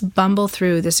we just bumble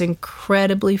through this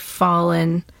incredibly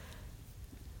fallen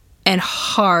and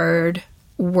hard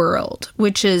world,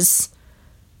 which is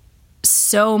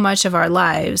so much of our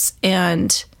lives.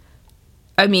 And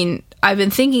I mean, I've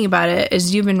been thinking about it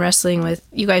as you've been wrestling with,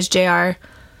 you guys, JR,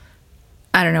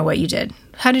 I don't know what you did.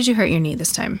 How did you hurt your knee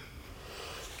this time?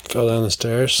 Fell down the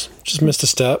stairs. Just missed a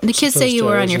step. The kids say you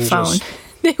were on your phone.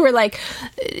 They were like,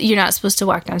 you're not supposed to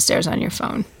walk downstairs on your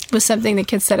phone. Was something the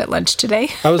kids said at lunch today.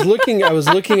 I was looking,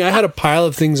 I had a pile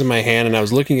of things in my hand, and I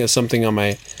was looking at something in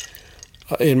my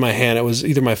hand. It was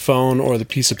either my phone or the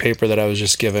piece of paper that I was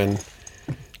just given.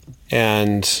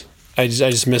 And I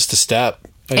just missed a step.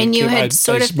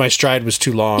 My stride was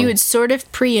too long. You had sort of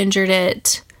pre-injured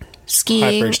it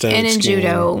skiing and in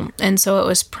judo. And so it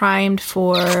was primed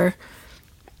for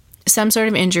some sort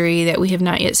of injury that we have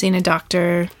not yet seen a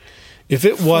doctor. If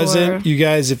it wasn't, you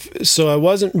guys, I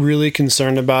wasn't really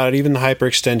concerned about it. Even the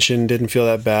hyperextension didn't feel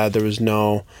that bad. I was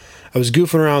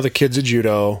goofing around with the kids at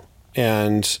judo,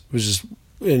 and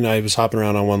I was hopping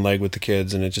around on one leg with the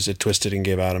kids, and it twisted and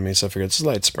gave out on me. So I figured it's a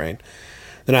light sprain.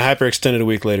 Then I hyperextended a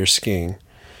week later skiing.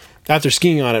 after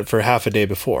skiing on it for half a day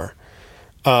before.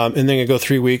 And then I go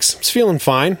 3 weeks. I was feeling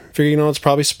fine. Figure, it's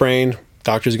probably sprained.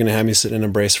 Doctor's going to have me sit in a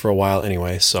brace for a while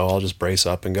anyway, so I'll just brace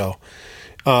up and go.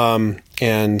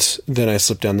 And then I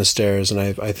slipped down the stairs, and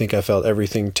I think I felt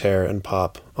everything tear and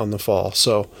pop on the fall.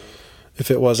 So if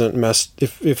it wasn't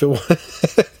if it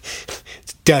was,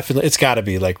 it's got to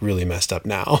be like really messed up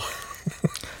now.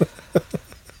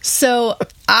 So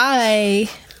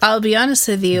I'll be honest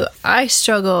with you, I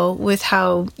struggle with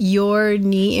how your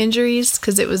knee injuries,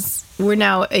 because we're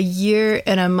now a year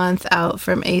and a month out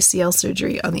from ACL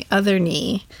surgery on the other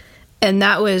knee. And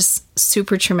that was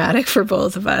super traumatic for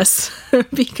both of us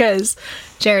because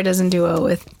Jared doesn't do well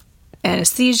with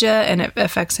anesthesia and it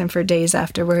affects him for days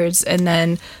afterwards. And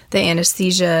then the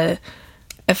anesthesia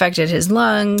affected his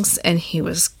lungs and he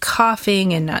was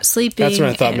coughing and not sleeping. That's when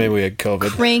I thought maybe we had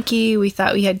COVID. Cranky. We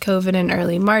thought we had COVID in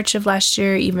early March of last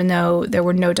year, even though there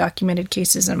were no documented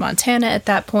cases in Montana at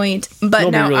that point. But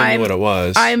Nobody now really knew what it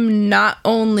was. I'm not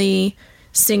only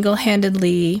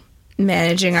single-handedly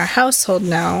managing our household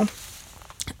now,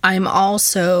 I'm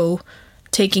also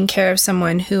taking care of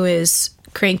someone who is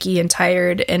cranky and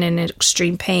tired and in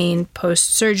extreme pain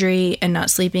post-surgery and not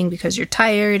sleeping because you're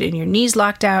tired and your knee's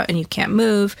locked out and you can't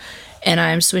move. And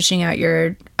I'm switching out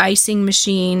your icing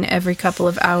machine every couple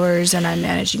of hours and I'm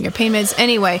managing your payments.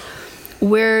 Anyway,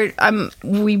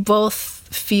 we both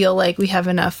feel like we have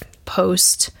enough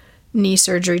post-knee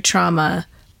surgery trauma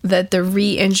that the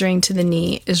re-injuring to the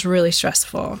knee is really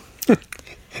stressful.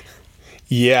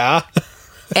 Yeah.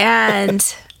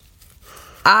 And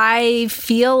I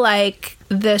feel like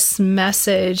this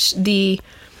message, the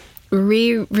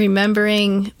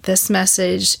remembering this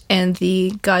message and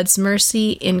the God's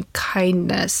mercy and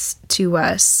kindness to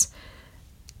us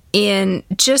in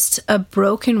just a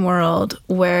broken world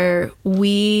where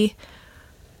we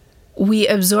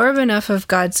absorb enough of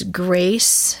God's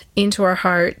grace into our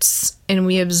hearts and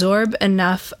we absorb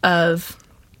enough of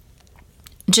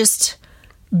just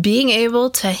being able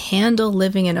to handle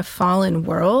living in a fallen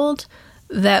world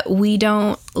that we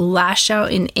don't lash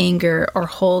out in anger or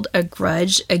hold a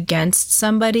grudge against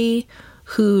somebody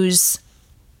who's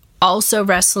also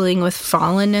wrestling with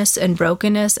fallenness and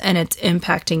brokenness and it's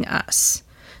impacting us.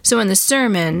 So in the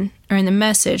sermon or in the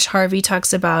message, Harvey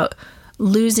talks about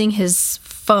losing his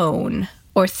phone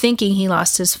or thinking he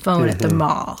lost his phone at the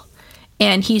mall.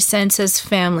 And he sends his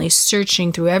family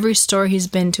searching through every store he's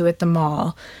been to at the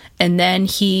mall. And then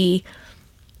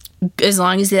as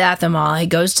long as he's at the mall, he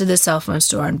goes to the cell phone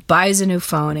store and buys a new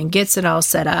phone and gets it all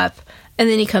set up. And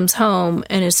then he comes home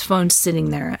and his phone's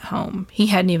sitting there at home. He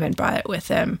hadn't even brought it with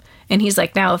him. And he's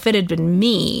like, now, if it had been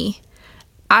me,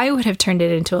 I would have turned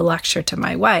it into a lecture to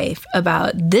my wife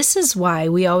about this is why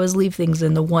we always leave things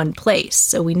in the one place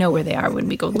so we know where they are when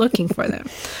we go looking for them.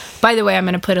 By the way, I'm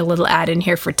going to put a little ad in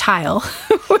here for Tile,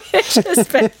 which has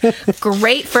been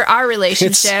great for our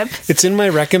relationship. It's in my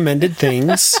recommended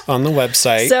things on the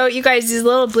website. So you guys, these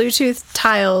little Bluetooth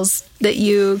tiles that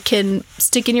you can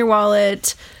stick in your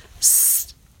wallet,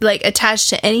 like attach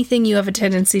to anything you have a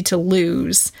tendency to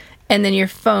lose. And then your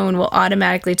phone will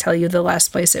automatically tell you the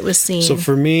last place it was seen. So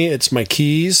for me, it's my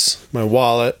keys, my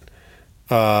wallet,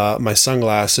 my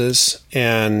sunglasses,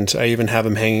 and I even have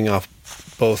them hanging off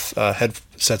both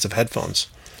sets of headphones.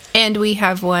 And we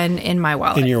have one in my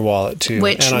wallet. In your wallet, too.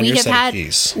 Which and on we your have set had. of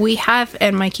keys. We have,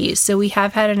 and my keys. So we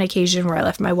have had an occasion where I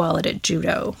left my wallet at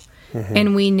judo. Mm-hmm.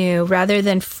 And we knew, rather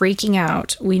than freaking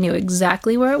out, we knew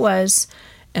exactly where it was.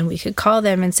 And we could call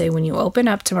them and say, when you open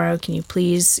up tomorrow, can you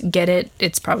please get it?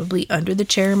 It's probably under the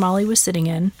chair Molly was sitting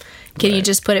in. Can you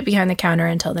just put it behind the counter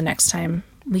until the next time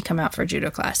we come out for judo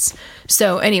class?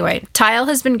 So anyway, Tile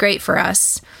has been great for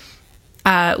us.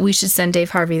 We should send Dave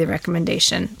Harvey the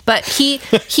recommendation. But he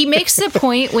makes the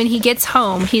point when he gets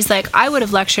home, he's like, I would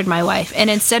have lectured my wife. And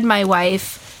instead my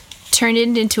wife turned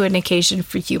it into an occasion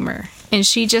for humor. And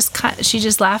she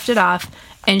just laughed it off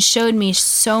and showed me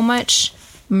so much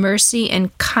mercy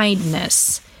and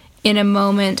kindness in a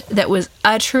moment that was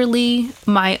utterly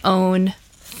my own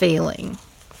failing.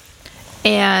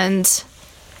 And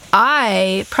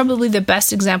probably the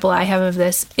best example I have of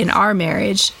this in our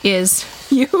marriage is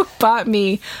you bought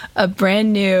me a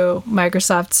brand new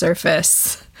Microsoft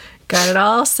Surface, got it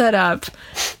all set up,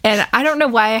 and I don't know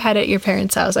why I had it at your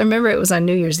parents' house. I remember it was on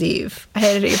New Year's Eve. I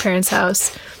had it at your parents'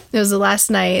 house. It was the last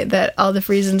night that all the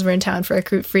Friesens were in town for a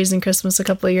Friesen Christmas a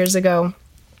couple of years ago.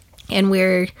 And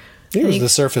it was the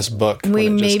Surface Book. We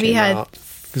maybe had,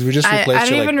 because we just replaced. I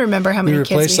don't even remember how many kids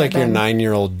we had. We replaced like your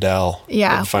 9-year-old Dell.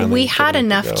 Yeah, we had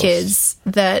enough kids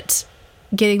that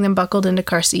getting them buckled into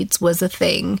car seats was a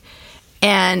thing.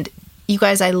 And you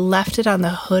guys, I left it on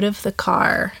the hood of the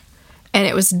car, and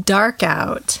it was dark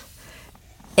out.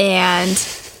 And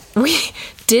we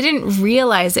didn't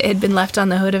realize it had been left on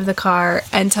the hood of the car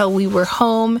until we were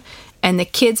home and the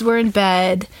kids were in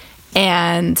bed,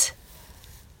 and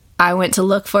I went to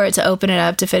look for it, to open it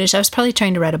up, to finish. I was probably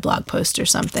trying to write a blog post or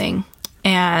something,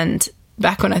 and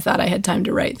back when I thought I had time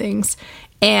to write things,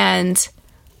 and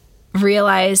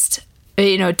realized,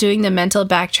 doing the mental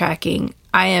backtracking,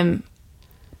 I am,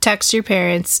 text your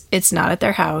parents, it's not at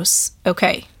their house.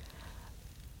 Okay.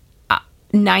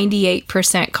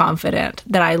 98% confident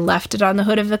that I left it on the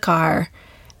hood of the car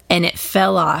and it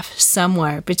fell off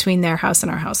somewhere between their house and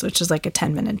our house, which is like a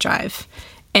 10-minute drive.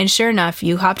 And sure enough,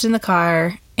 you hopped in the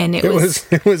car and it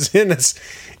was in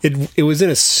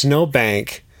a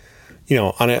snowbank,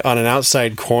 on an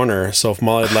outside corner. So if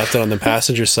Molly had left it on the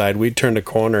passenger side, we'd turned a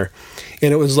corner,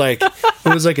 and it was like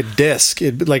a disc.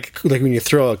 It like when you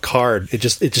throw a card, it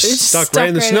just stuck right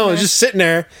in the snow. It was just sitting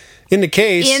there in the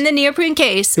case, in the neoprene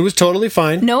case. It was totally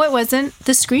fine. No, it wasn't.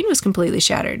 The screen was completely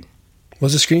shattered.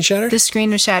 Was the screen shattered? The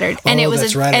screen was shattered, and it was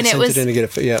that's right. I sent it in to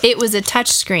get it. Yeah, it was a touch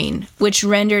screen, which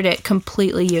rendered it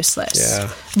completely useless.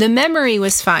 Yeah, the memory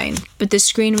was fine, but the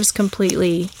screen was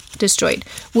completely destroyed,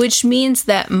 which means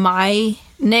that my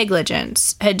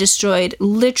negligence had destroyed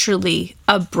literally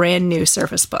a brand new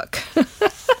Surface Book.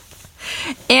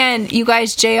 And you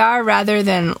guys, JR, rather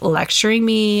than lecturing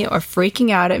me or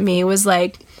freaking out at me, was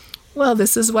like, "Well,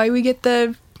 this is why we get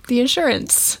the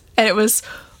insurance," and it was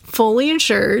fully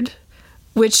insured,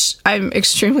 which I'm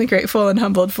extremely grateful and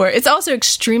humbled for. It's also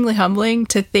extremely humbling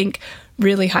to think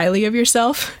really highly of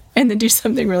yourself and then do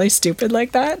something really stupid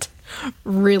like that.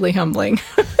 Really humbling.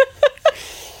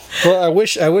 Well, I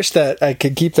wish that I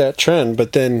could keep that trend,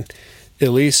 but then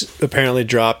Elise apparently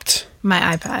dropped my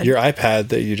iPad. Your iPad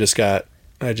that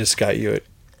I just got you at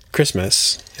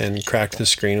Christmas, and cracked the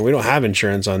screen. We don't have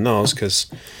insurance on those because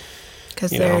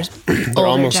they're older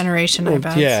almost, generation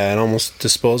iPads. Yeah, and almost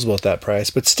disposable at that price.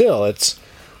 But still, it's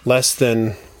less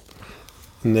than.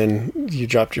 And then you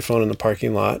dropped your phone in the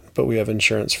parking lot, but we have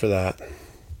insurance for that.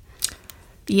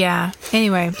 Yeah.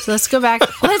 Anyway, so let's go back.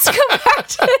 Let's go back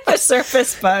to the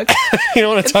Surface Book. You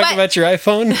don't want to talk about your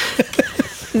iPhone?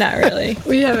 Not really.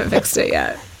 We haven't fixed it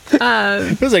yet.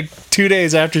 It was like 2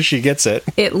 days after she gets it.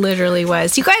 It literally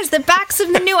was. You guys, the backs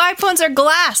of the new iPhones are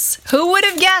glass. Who would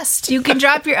have guessed? You can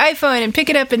drop your iPhone and pick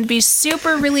it up and be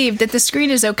super relieved that the screen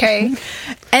is okay.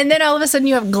 And then all of a sudden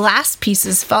you have glass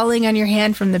pieces falling on your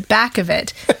hand from the back of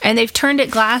it. And they've turned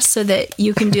it glass so that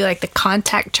you can do like the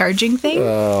contact charging thing.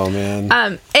 Oh,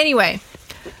 man. Anyway,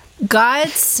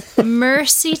 God's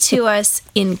mercy to us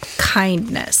in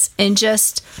kindness and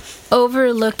just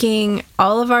overlooking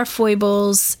all of our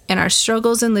foibles and our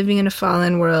struggles in living in a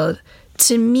fallen world,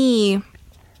 to me,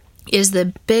 is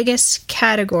the biggest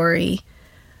category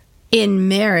in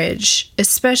marriage,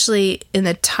 especially in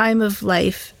the time of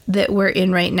life that we're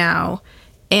in right now.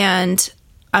 And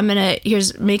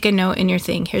make a note in your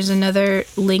thing. Here's another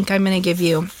link I'm going to give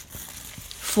you.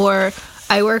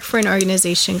 I work for an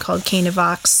organization called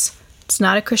Canavox. It's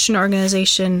not a Christian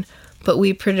organization, but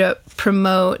we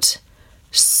promote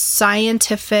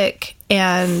scientific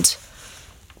and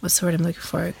what's the word I'm looking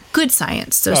for? Good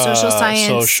science. So social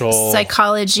science,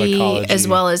 psychology, as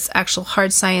well as actual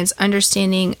hard science,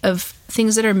 understanding of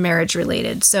things that are marriage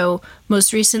related. So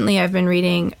most recently I've been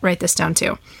reading, write this down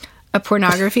too, a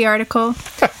pornography article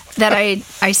that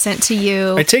I sent to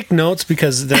you. I take notes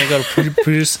because then I go to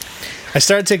produce. I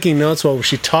started taking notes while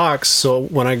she talks, so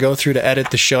when I go through to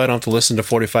edit the show, I don't have to listen to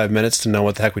 45 minutes to know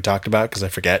what the heck we talked about, because I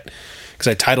forget. Because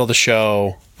I title the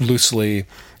show loosely,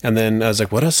 and then I was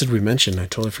like, what else did we mention? I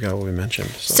totally forgot what we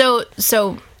mentioned.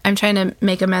 So I'm trying to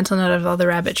make a mental note of all the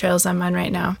rabbit trails I'm on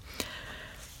right now.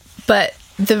 But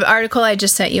the article I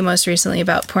just sent you most recently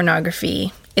about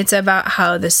pornography, it's about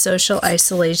how the social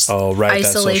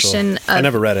isolation of I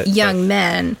never read it, young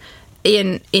men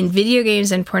in video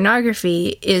games and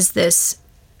pornography is this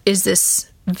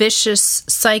vicious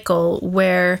cycle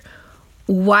where,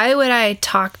 why would I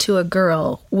talk to a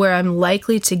girl where I'm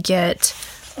likely to get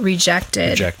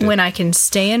rejected when I can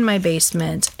stay in my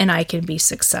basement and I can be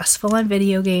successful on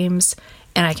video games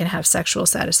and I can have sexual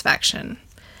satisfaction?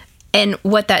 And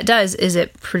what that does is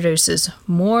it produces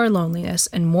more loneliness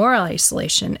and more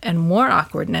isolation and more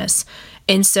awkwardness.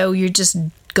 And so you're just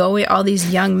going, all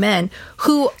these young men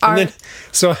who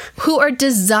are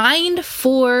designed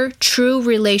for true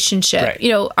relationship. Right. You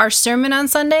know, our sermon on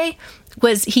Sunday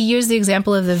was, he used the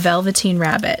example of the Velveteen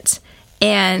Rabbit.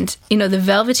 And, you know, the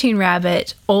Velveteen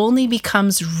Rabbit only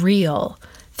becomes real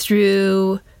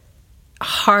through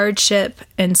hardship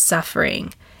and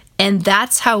suffering. And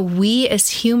that's how we as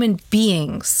human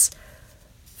beings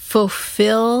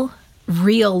fulfill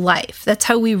real life. That's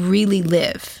how we really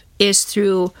live, is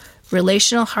through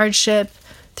relational hardship,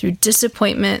 through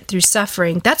disappointment, through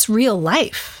suffering. That's real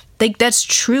life. Like, that's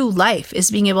true life,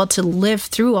 is being able to live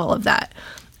through all of that.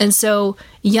 And so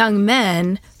young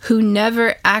men who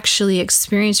never actually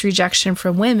experience rejection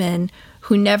from women,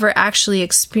 who never actually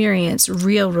experience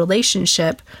real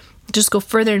relationship, just go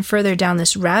further and further down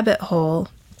this rabbit hole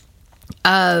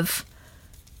of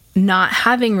not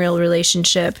having real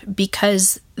relationship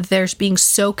because they're being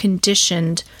so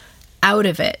conditioned out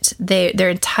of it.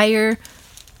 Their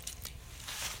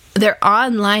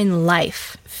online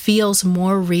life feels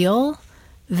more real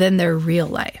than their real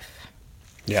life.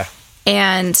 Yeah.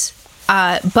 And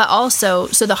but also,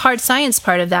 so the hard science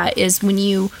part of that is when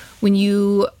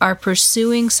you are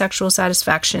pursuing sexual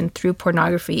satisfaction through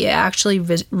pornography, it actually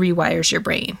rewires your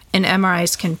brain. And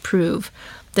MRIs can prove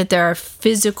that there are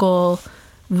physical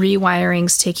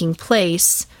rewirings taking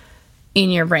place in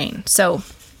your brain. So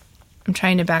I'm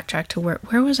trying to backtrack to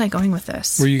where was I going with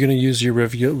this? Were you going to use your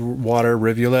water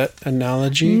rivulet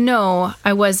analogy? No,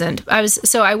 I wasn't.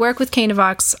 I work with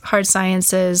Canavox Hard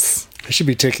Sciences. I should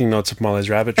be taking notes of Molly's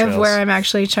rabbit trails. Of where I'm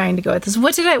actually trying to go with this.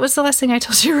 What's the last thing I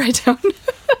told you to write down?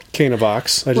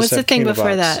 Canavox. What's the thing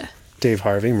before that? Dave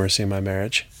Harvey, Mercy in My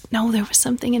Marriage. No, there was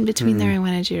something in between there I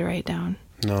wanted you to write down.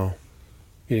 No.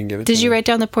 You didn't give it to me. Did you write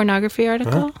down the pornography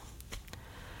article? Uh-huh.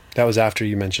 That was after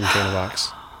you mentioned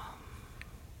Canavox.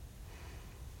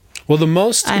 Well,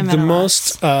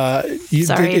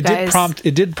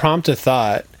 it did prompt a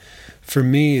thought for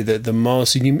me that the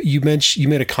most, you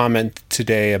made a comment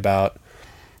today about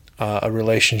a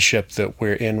relationship that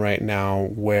we're in right now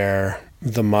where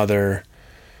the mother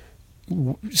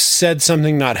said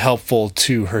something not helpful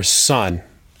to her son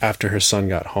after her son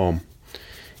got home.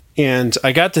 And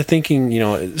I got to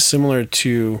thinking, similar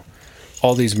to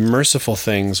all these merciful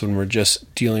things when we're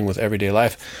just dealing with everyday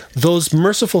life, those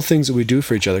merciful things that we do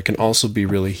for each other can also be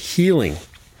really healing.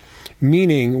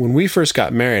 Meaning, when we first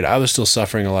got married, I was still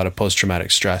suffering a lot of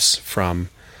post-traumatic stress from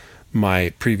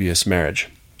my previous marriage.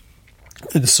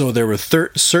 And so there were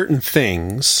certain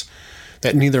things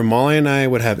that neither Molly and I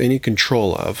would have any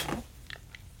control of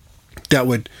that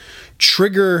would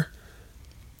trigger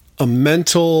a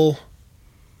mental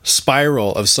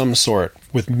spiral of some sort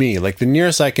with me. Like, the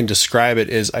nearest I can describe it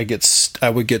is I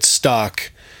would get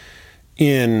stuck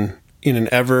in an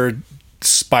ever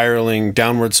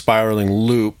downward spiraling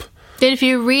loop. That if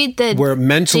you read the where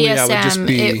mentally DSM, I would just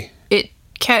be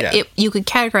you could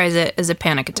categorize it as a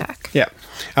panic attack. Yeah.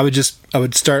 I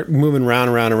would start moving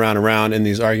around in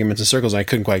these arguments and circles, and I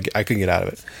couldn't get out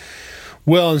of it.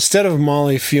 Well, instead of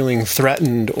Molly feeling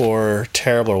threatened or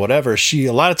terrible or whatever, a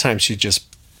lot of times she'd just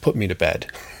put me to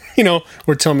bed.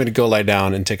 Or tell me to go lie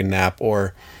down and take a nap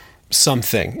or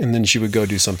something, and then she would go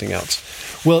do something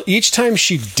else. Well, each time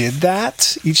she did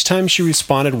that, each time she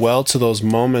responded well to those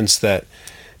moments that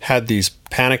had these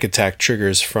panic attack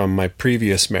triggers from my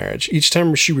previous marriage, each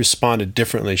time she responded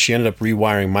differently, she ended up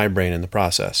rewiring my brain in the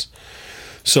process.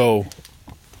 So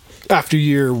after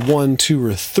year 1, 2,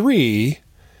 or 3,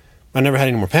 I never had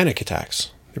any more panic attacks.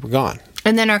 They were gone.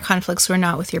 And then our conflicts were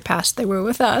not with your past, they were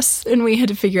with us, and we had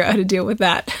to figure out how to deal with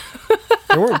that.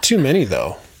 There weren't too many,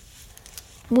 though.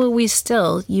 Well,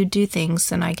 you do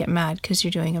things and I get mad because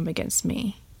you're doing them against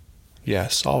me.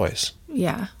 Yes, always.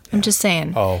 Yeah. I'm just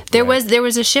saying. Oh, there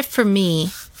was a shift for me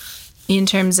in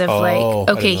terms of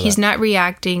he's not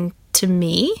reacting to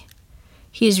me.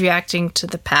 He's reacting to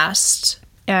the past.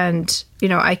 And,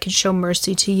 I could show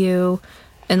mercy to you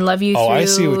and love you through I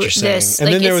see what you're saying. this.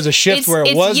 And then there was a shift where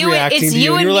it was reacting to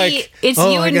you, and you're like, it's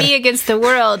you and me against the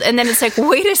world. And then it's like,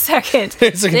 wait a second.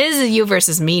 This is you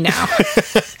versus me now.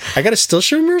 I gotta still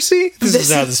show mercy? This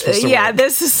is how this is supposed to work. Yeah,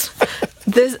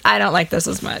 this I don't like this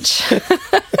as much.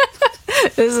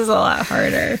 This is a lot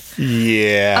harder.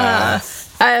 Yeah.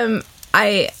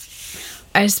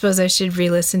 I suppose I should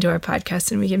re-listen to our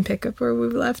podcast and we can pick up where we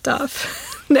left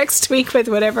off next week with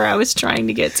whatever I was trying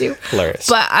to get to. Hilarious.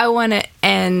 But I want to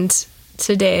end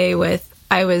today with,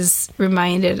 I was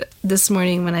reminded this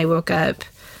morning when I woke up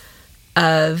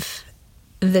of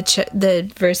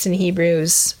the verse in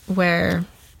Hebrews where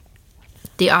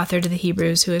the author to the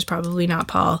Hebrews, who is probably not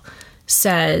Paul,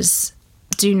 says,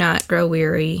 "Do not grow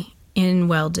weary in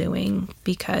well-doing,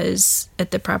 because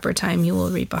at the proper time you will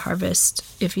reap a harvest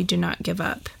if you do not give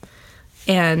up."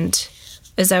 And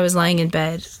as I was lying in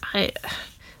bed,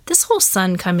 this whole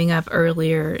sun coming up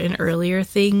earlier and earlier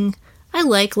thing, I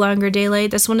like longer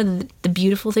daylight. That's one of the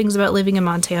beautiful things about living in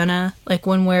Montana. Like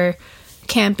when we're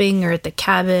camping or at the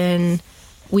cabin,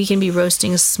 we can be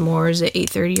roasting s'mores at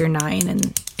 8:30 or 9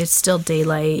 and it's still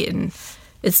daylight and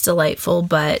it's delightful,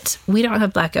 but we don't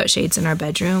have blackout shades in our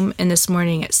bedroom. And this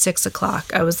morning at 6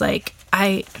 o'clock, I was like,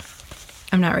 I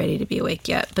I'm not ready to be awake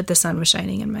yet, but the sun was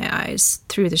shining in my eyes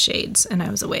through the shades and I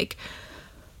was awake.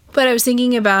 But I was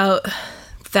thinking about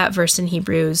that verse in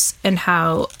Hebrews and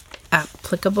how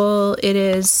applicable it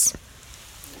is.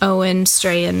 Owen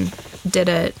Strahan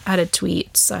had a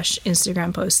tweet /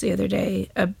 Instagram post the other day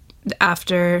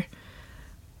after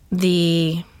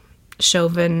the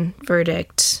Chauvin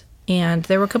verdict. And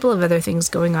there were a couple of other things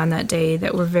going on that day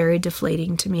that were very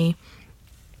deflating to me.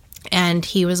 And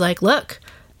he was like, look,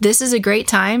 this is a great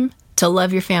time to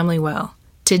love your family well,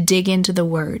 to dig into the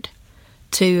word,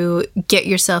 to get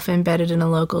yourself embedded in a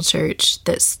local church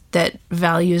that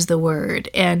values the word.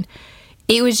 And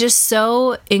it was just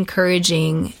so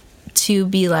encouraging to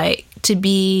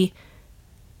be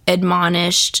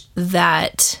admonished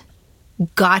that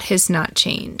God has not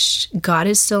changed. God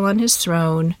is still on his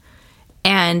throne.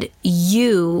 And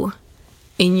you,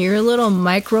 in your little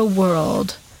micro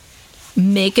world,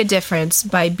 make a difference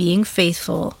by being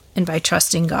faithful and by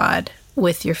trusting God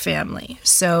with your family.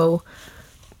 So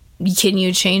can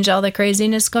you change all the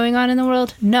craziness going on in the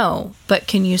world? No. But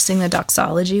can you sing the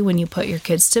doxology when you put your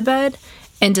kids to bed?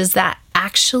 And does that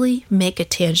actually make a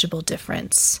tangible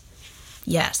difference?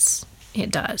 Yes,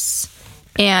 it does.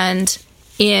 And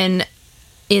in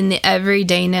the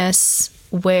everydayness,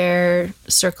 where,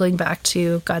 circling back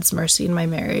to God's mercy in my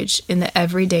marriage, in the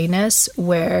everydayness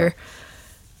where,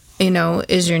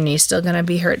 is your knee still going to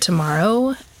be hurt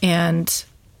tomorrow? And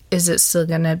is it still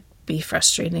going to be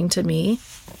frustrating to me?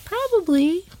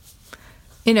 Probably.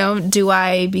 Do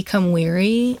I become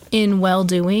weary in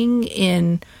well-doing,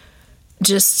 in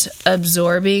just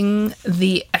absorbing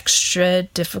the extra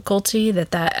difficulty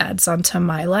that adds onto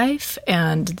my life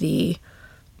and the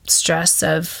stress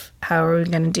of how are we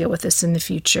going to deal with this in the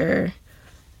future?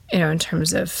 In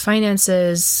terms of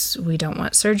finances, we don't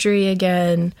want surgery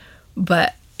again,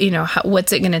 but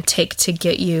what's it going to take to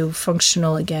get you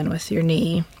functional again with your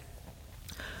knee?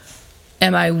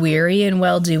 Am I weary in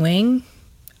well-doing?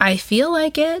 I feel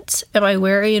like it. Am I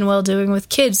weary and well-doing with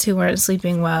kids who weren't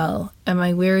sleeping well? Am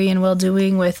I weary and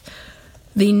well-doing with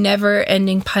the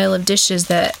never-ending pile of dishes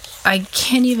that I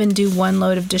can't even do one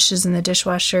load of dishes in the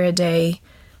dishwasher a day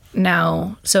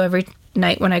now? So every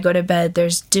night when I go to bed,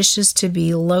 there's dishes to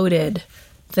be loaded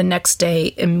the next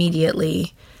day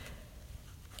immediately.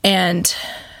 And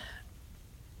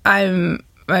I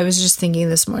was just thinking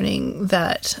this morning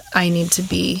that I need to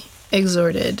be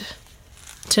exhorted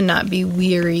to not be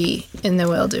weary in the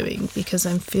well-doing, because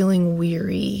I'm feeling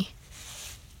weary.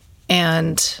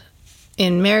 And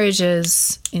in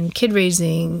marriages, in kid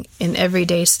raising, in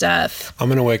everyday stuff. I'm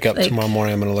going to wake up tomorrow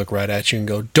morning, I'm going to look right at you and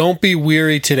go, don't be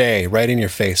weary today, right in your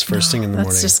face, first thing in the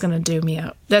morning. That's just going to do me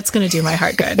out. That's going to do my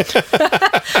heart good.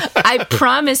 I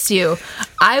promise you,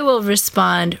 I will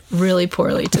respond really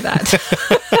poorly to that.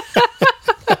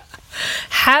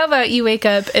 How about you wake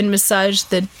up and massage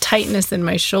the tightness in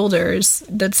my shoulders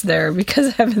that's there because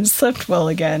I haven't slept well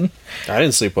again. I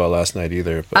didn't sleep well last night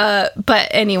either. But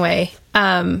anyway,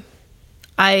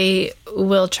 I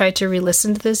will try to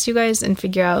re-listen to this, you guys, and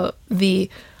figure out the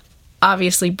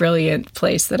obviously brilliant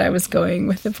place that I was going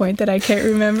with the point that I can't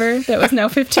remember. That was now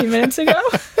 15 minutes ago.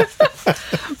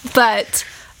 But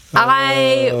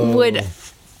I would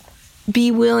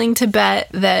be willing to bet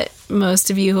that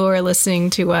most of you who are listening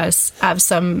to us have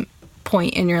some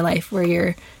point in your life where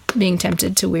you're being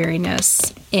tempted to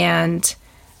weariness, and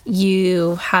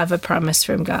you have a promise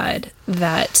from God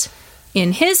that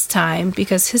in his time,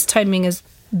 because his timing is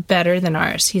better than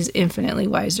ours, he's infinitely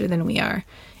wiser than we are,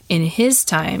 in his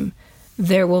time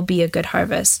there will be a good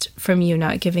harvest from you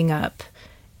not giving up.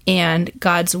 And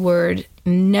God's word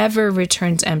never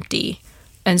returns empty,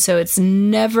 and so it's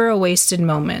never a wasted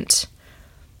moment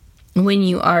when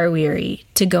you are weary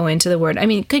to go into the word. I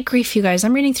mean, good grief, you guys.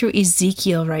 I'm reading through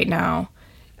Ezekiel right now,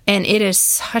 and it is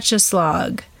such a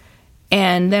slog.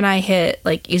 And then I hit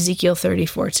Ezekiel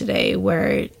 34 today,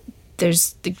 where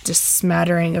there's just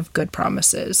smattering of good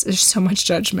promises. There's so much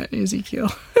judgment in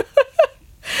Ezekiel.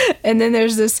 And then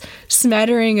there's this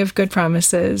smattering of good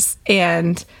promises,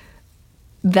 and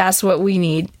that's what we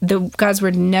need. God's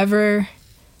word never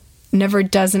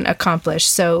doesn't accomplish.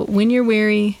 So when you're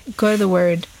weary, go to the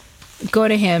word. Go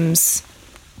to hymns,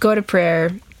 go to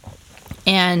prayer,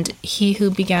 and he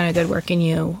who began a good work in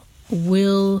you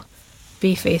will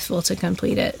be faithful to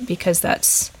complete it, because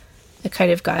that's the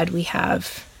kind of God we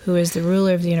have, who is the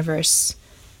ruler of the universe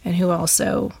and who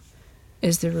also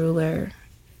is the ruler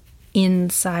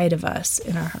inside of us,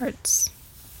 in our hearts.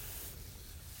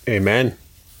 Amen.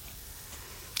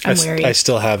 I'm weary. I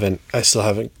still haven't,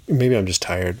 maybe I'm just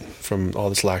tired from all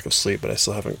this lack of sleep, but I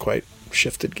still haven't quite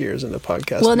shifted gears into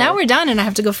podcast. Well, now we're done, and I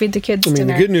have to go feed the kids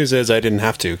dinner. The good news is I didn't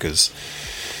have to, because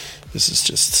This is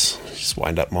just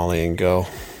wind up Molly and go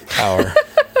hour.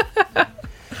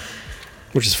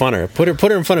 Which is funner. Put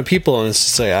her in front of people and it's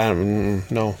just like, I don't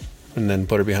know. And then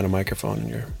put her behind a microphone and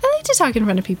you're... I like to talk in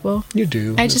front of people. You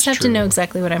do. I just have to know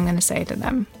exactly what I'm going to say to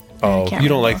them. Oh, you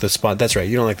don't like the that's right.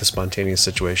 You don't like the spontaneous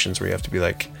situations where you have to be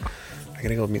like, I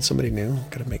gotta go meet somebody new.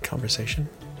 Gotta make conversation.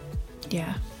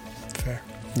 Yeah. Fair.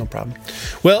 No problem.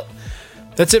 Well,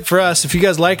 that's it for us. If you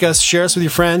guys like us, share us with your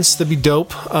friends. That'd be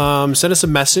dope. Send us a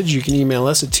message. You can email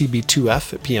us at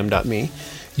tb2f@pm.me.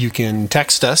 You can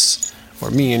text us,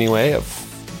 or me anyway, at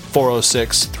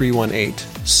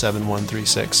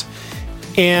 406-318-7136.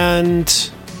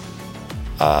 And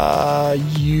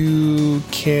you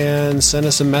can send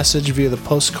us a message via the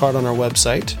postcard on our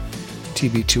website,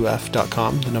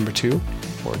 tb2f.com, the number 2,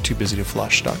 or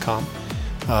toobusytoflush.com.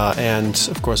 And,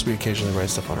 of course, we occasionally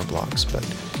write stuff on our blogs, but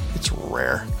it's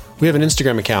rare. We have an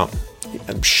Instagram account.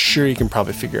 I'm sure you can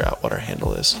probably figure out what our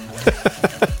handle is.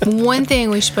 One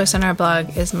thing we should post on our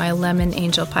blog is my lemon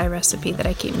angel pie recipe that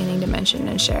I keep meaning to mention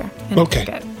and share. And Okay.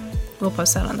 forget. We'll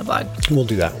post that on the blog. We'll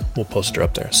do that. We'll post her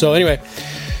up there. So anyway,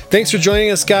 thanks for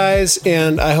joining us, guys,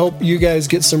 and I hope you guys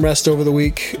get some rest over the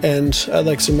week, and I'd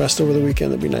like some rest over the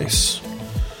weekend. That'd be nice.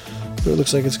 But it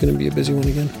looks like it's going to be a busy one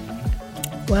again.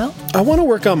 Well, I want to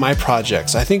work on my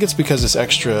projects. I think it's because this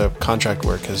extra contract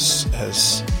work has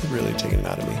really taken it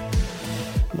out of me.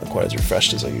 I'm not quite as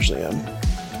refreshed as I usually am.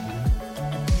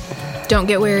 don't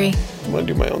get weary. I want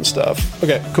to do my own stuff.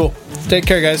 Okay, cool. Take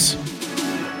care, guys.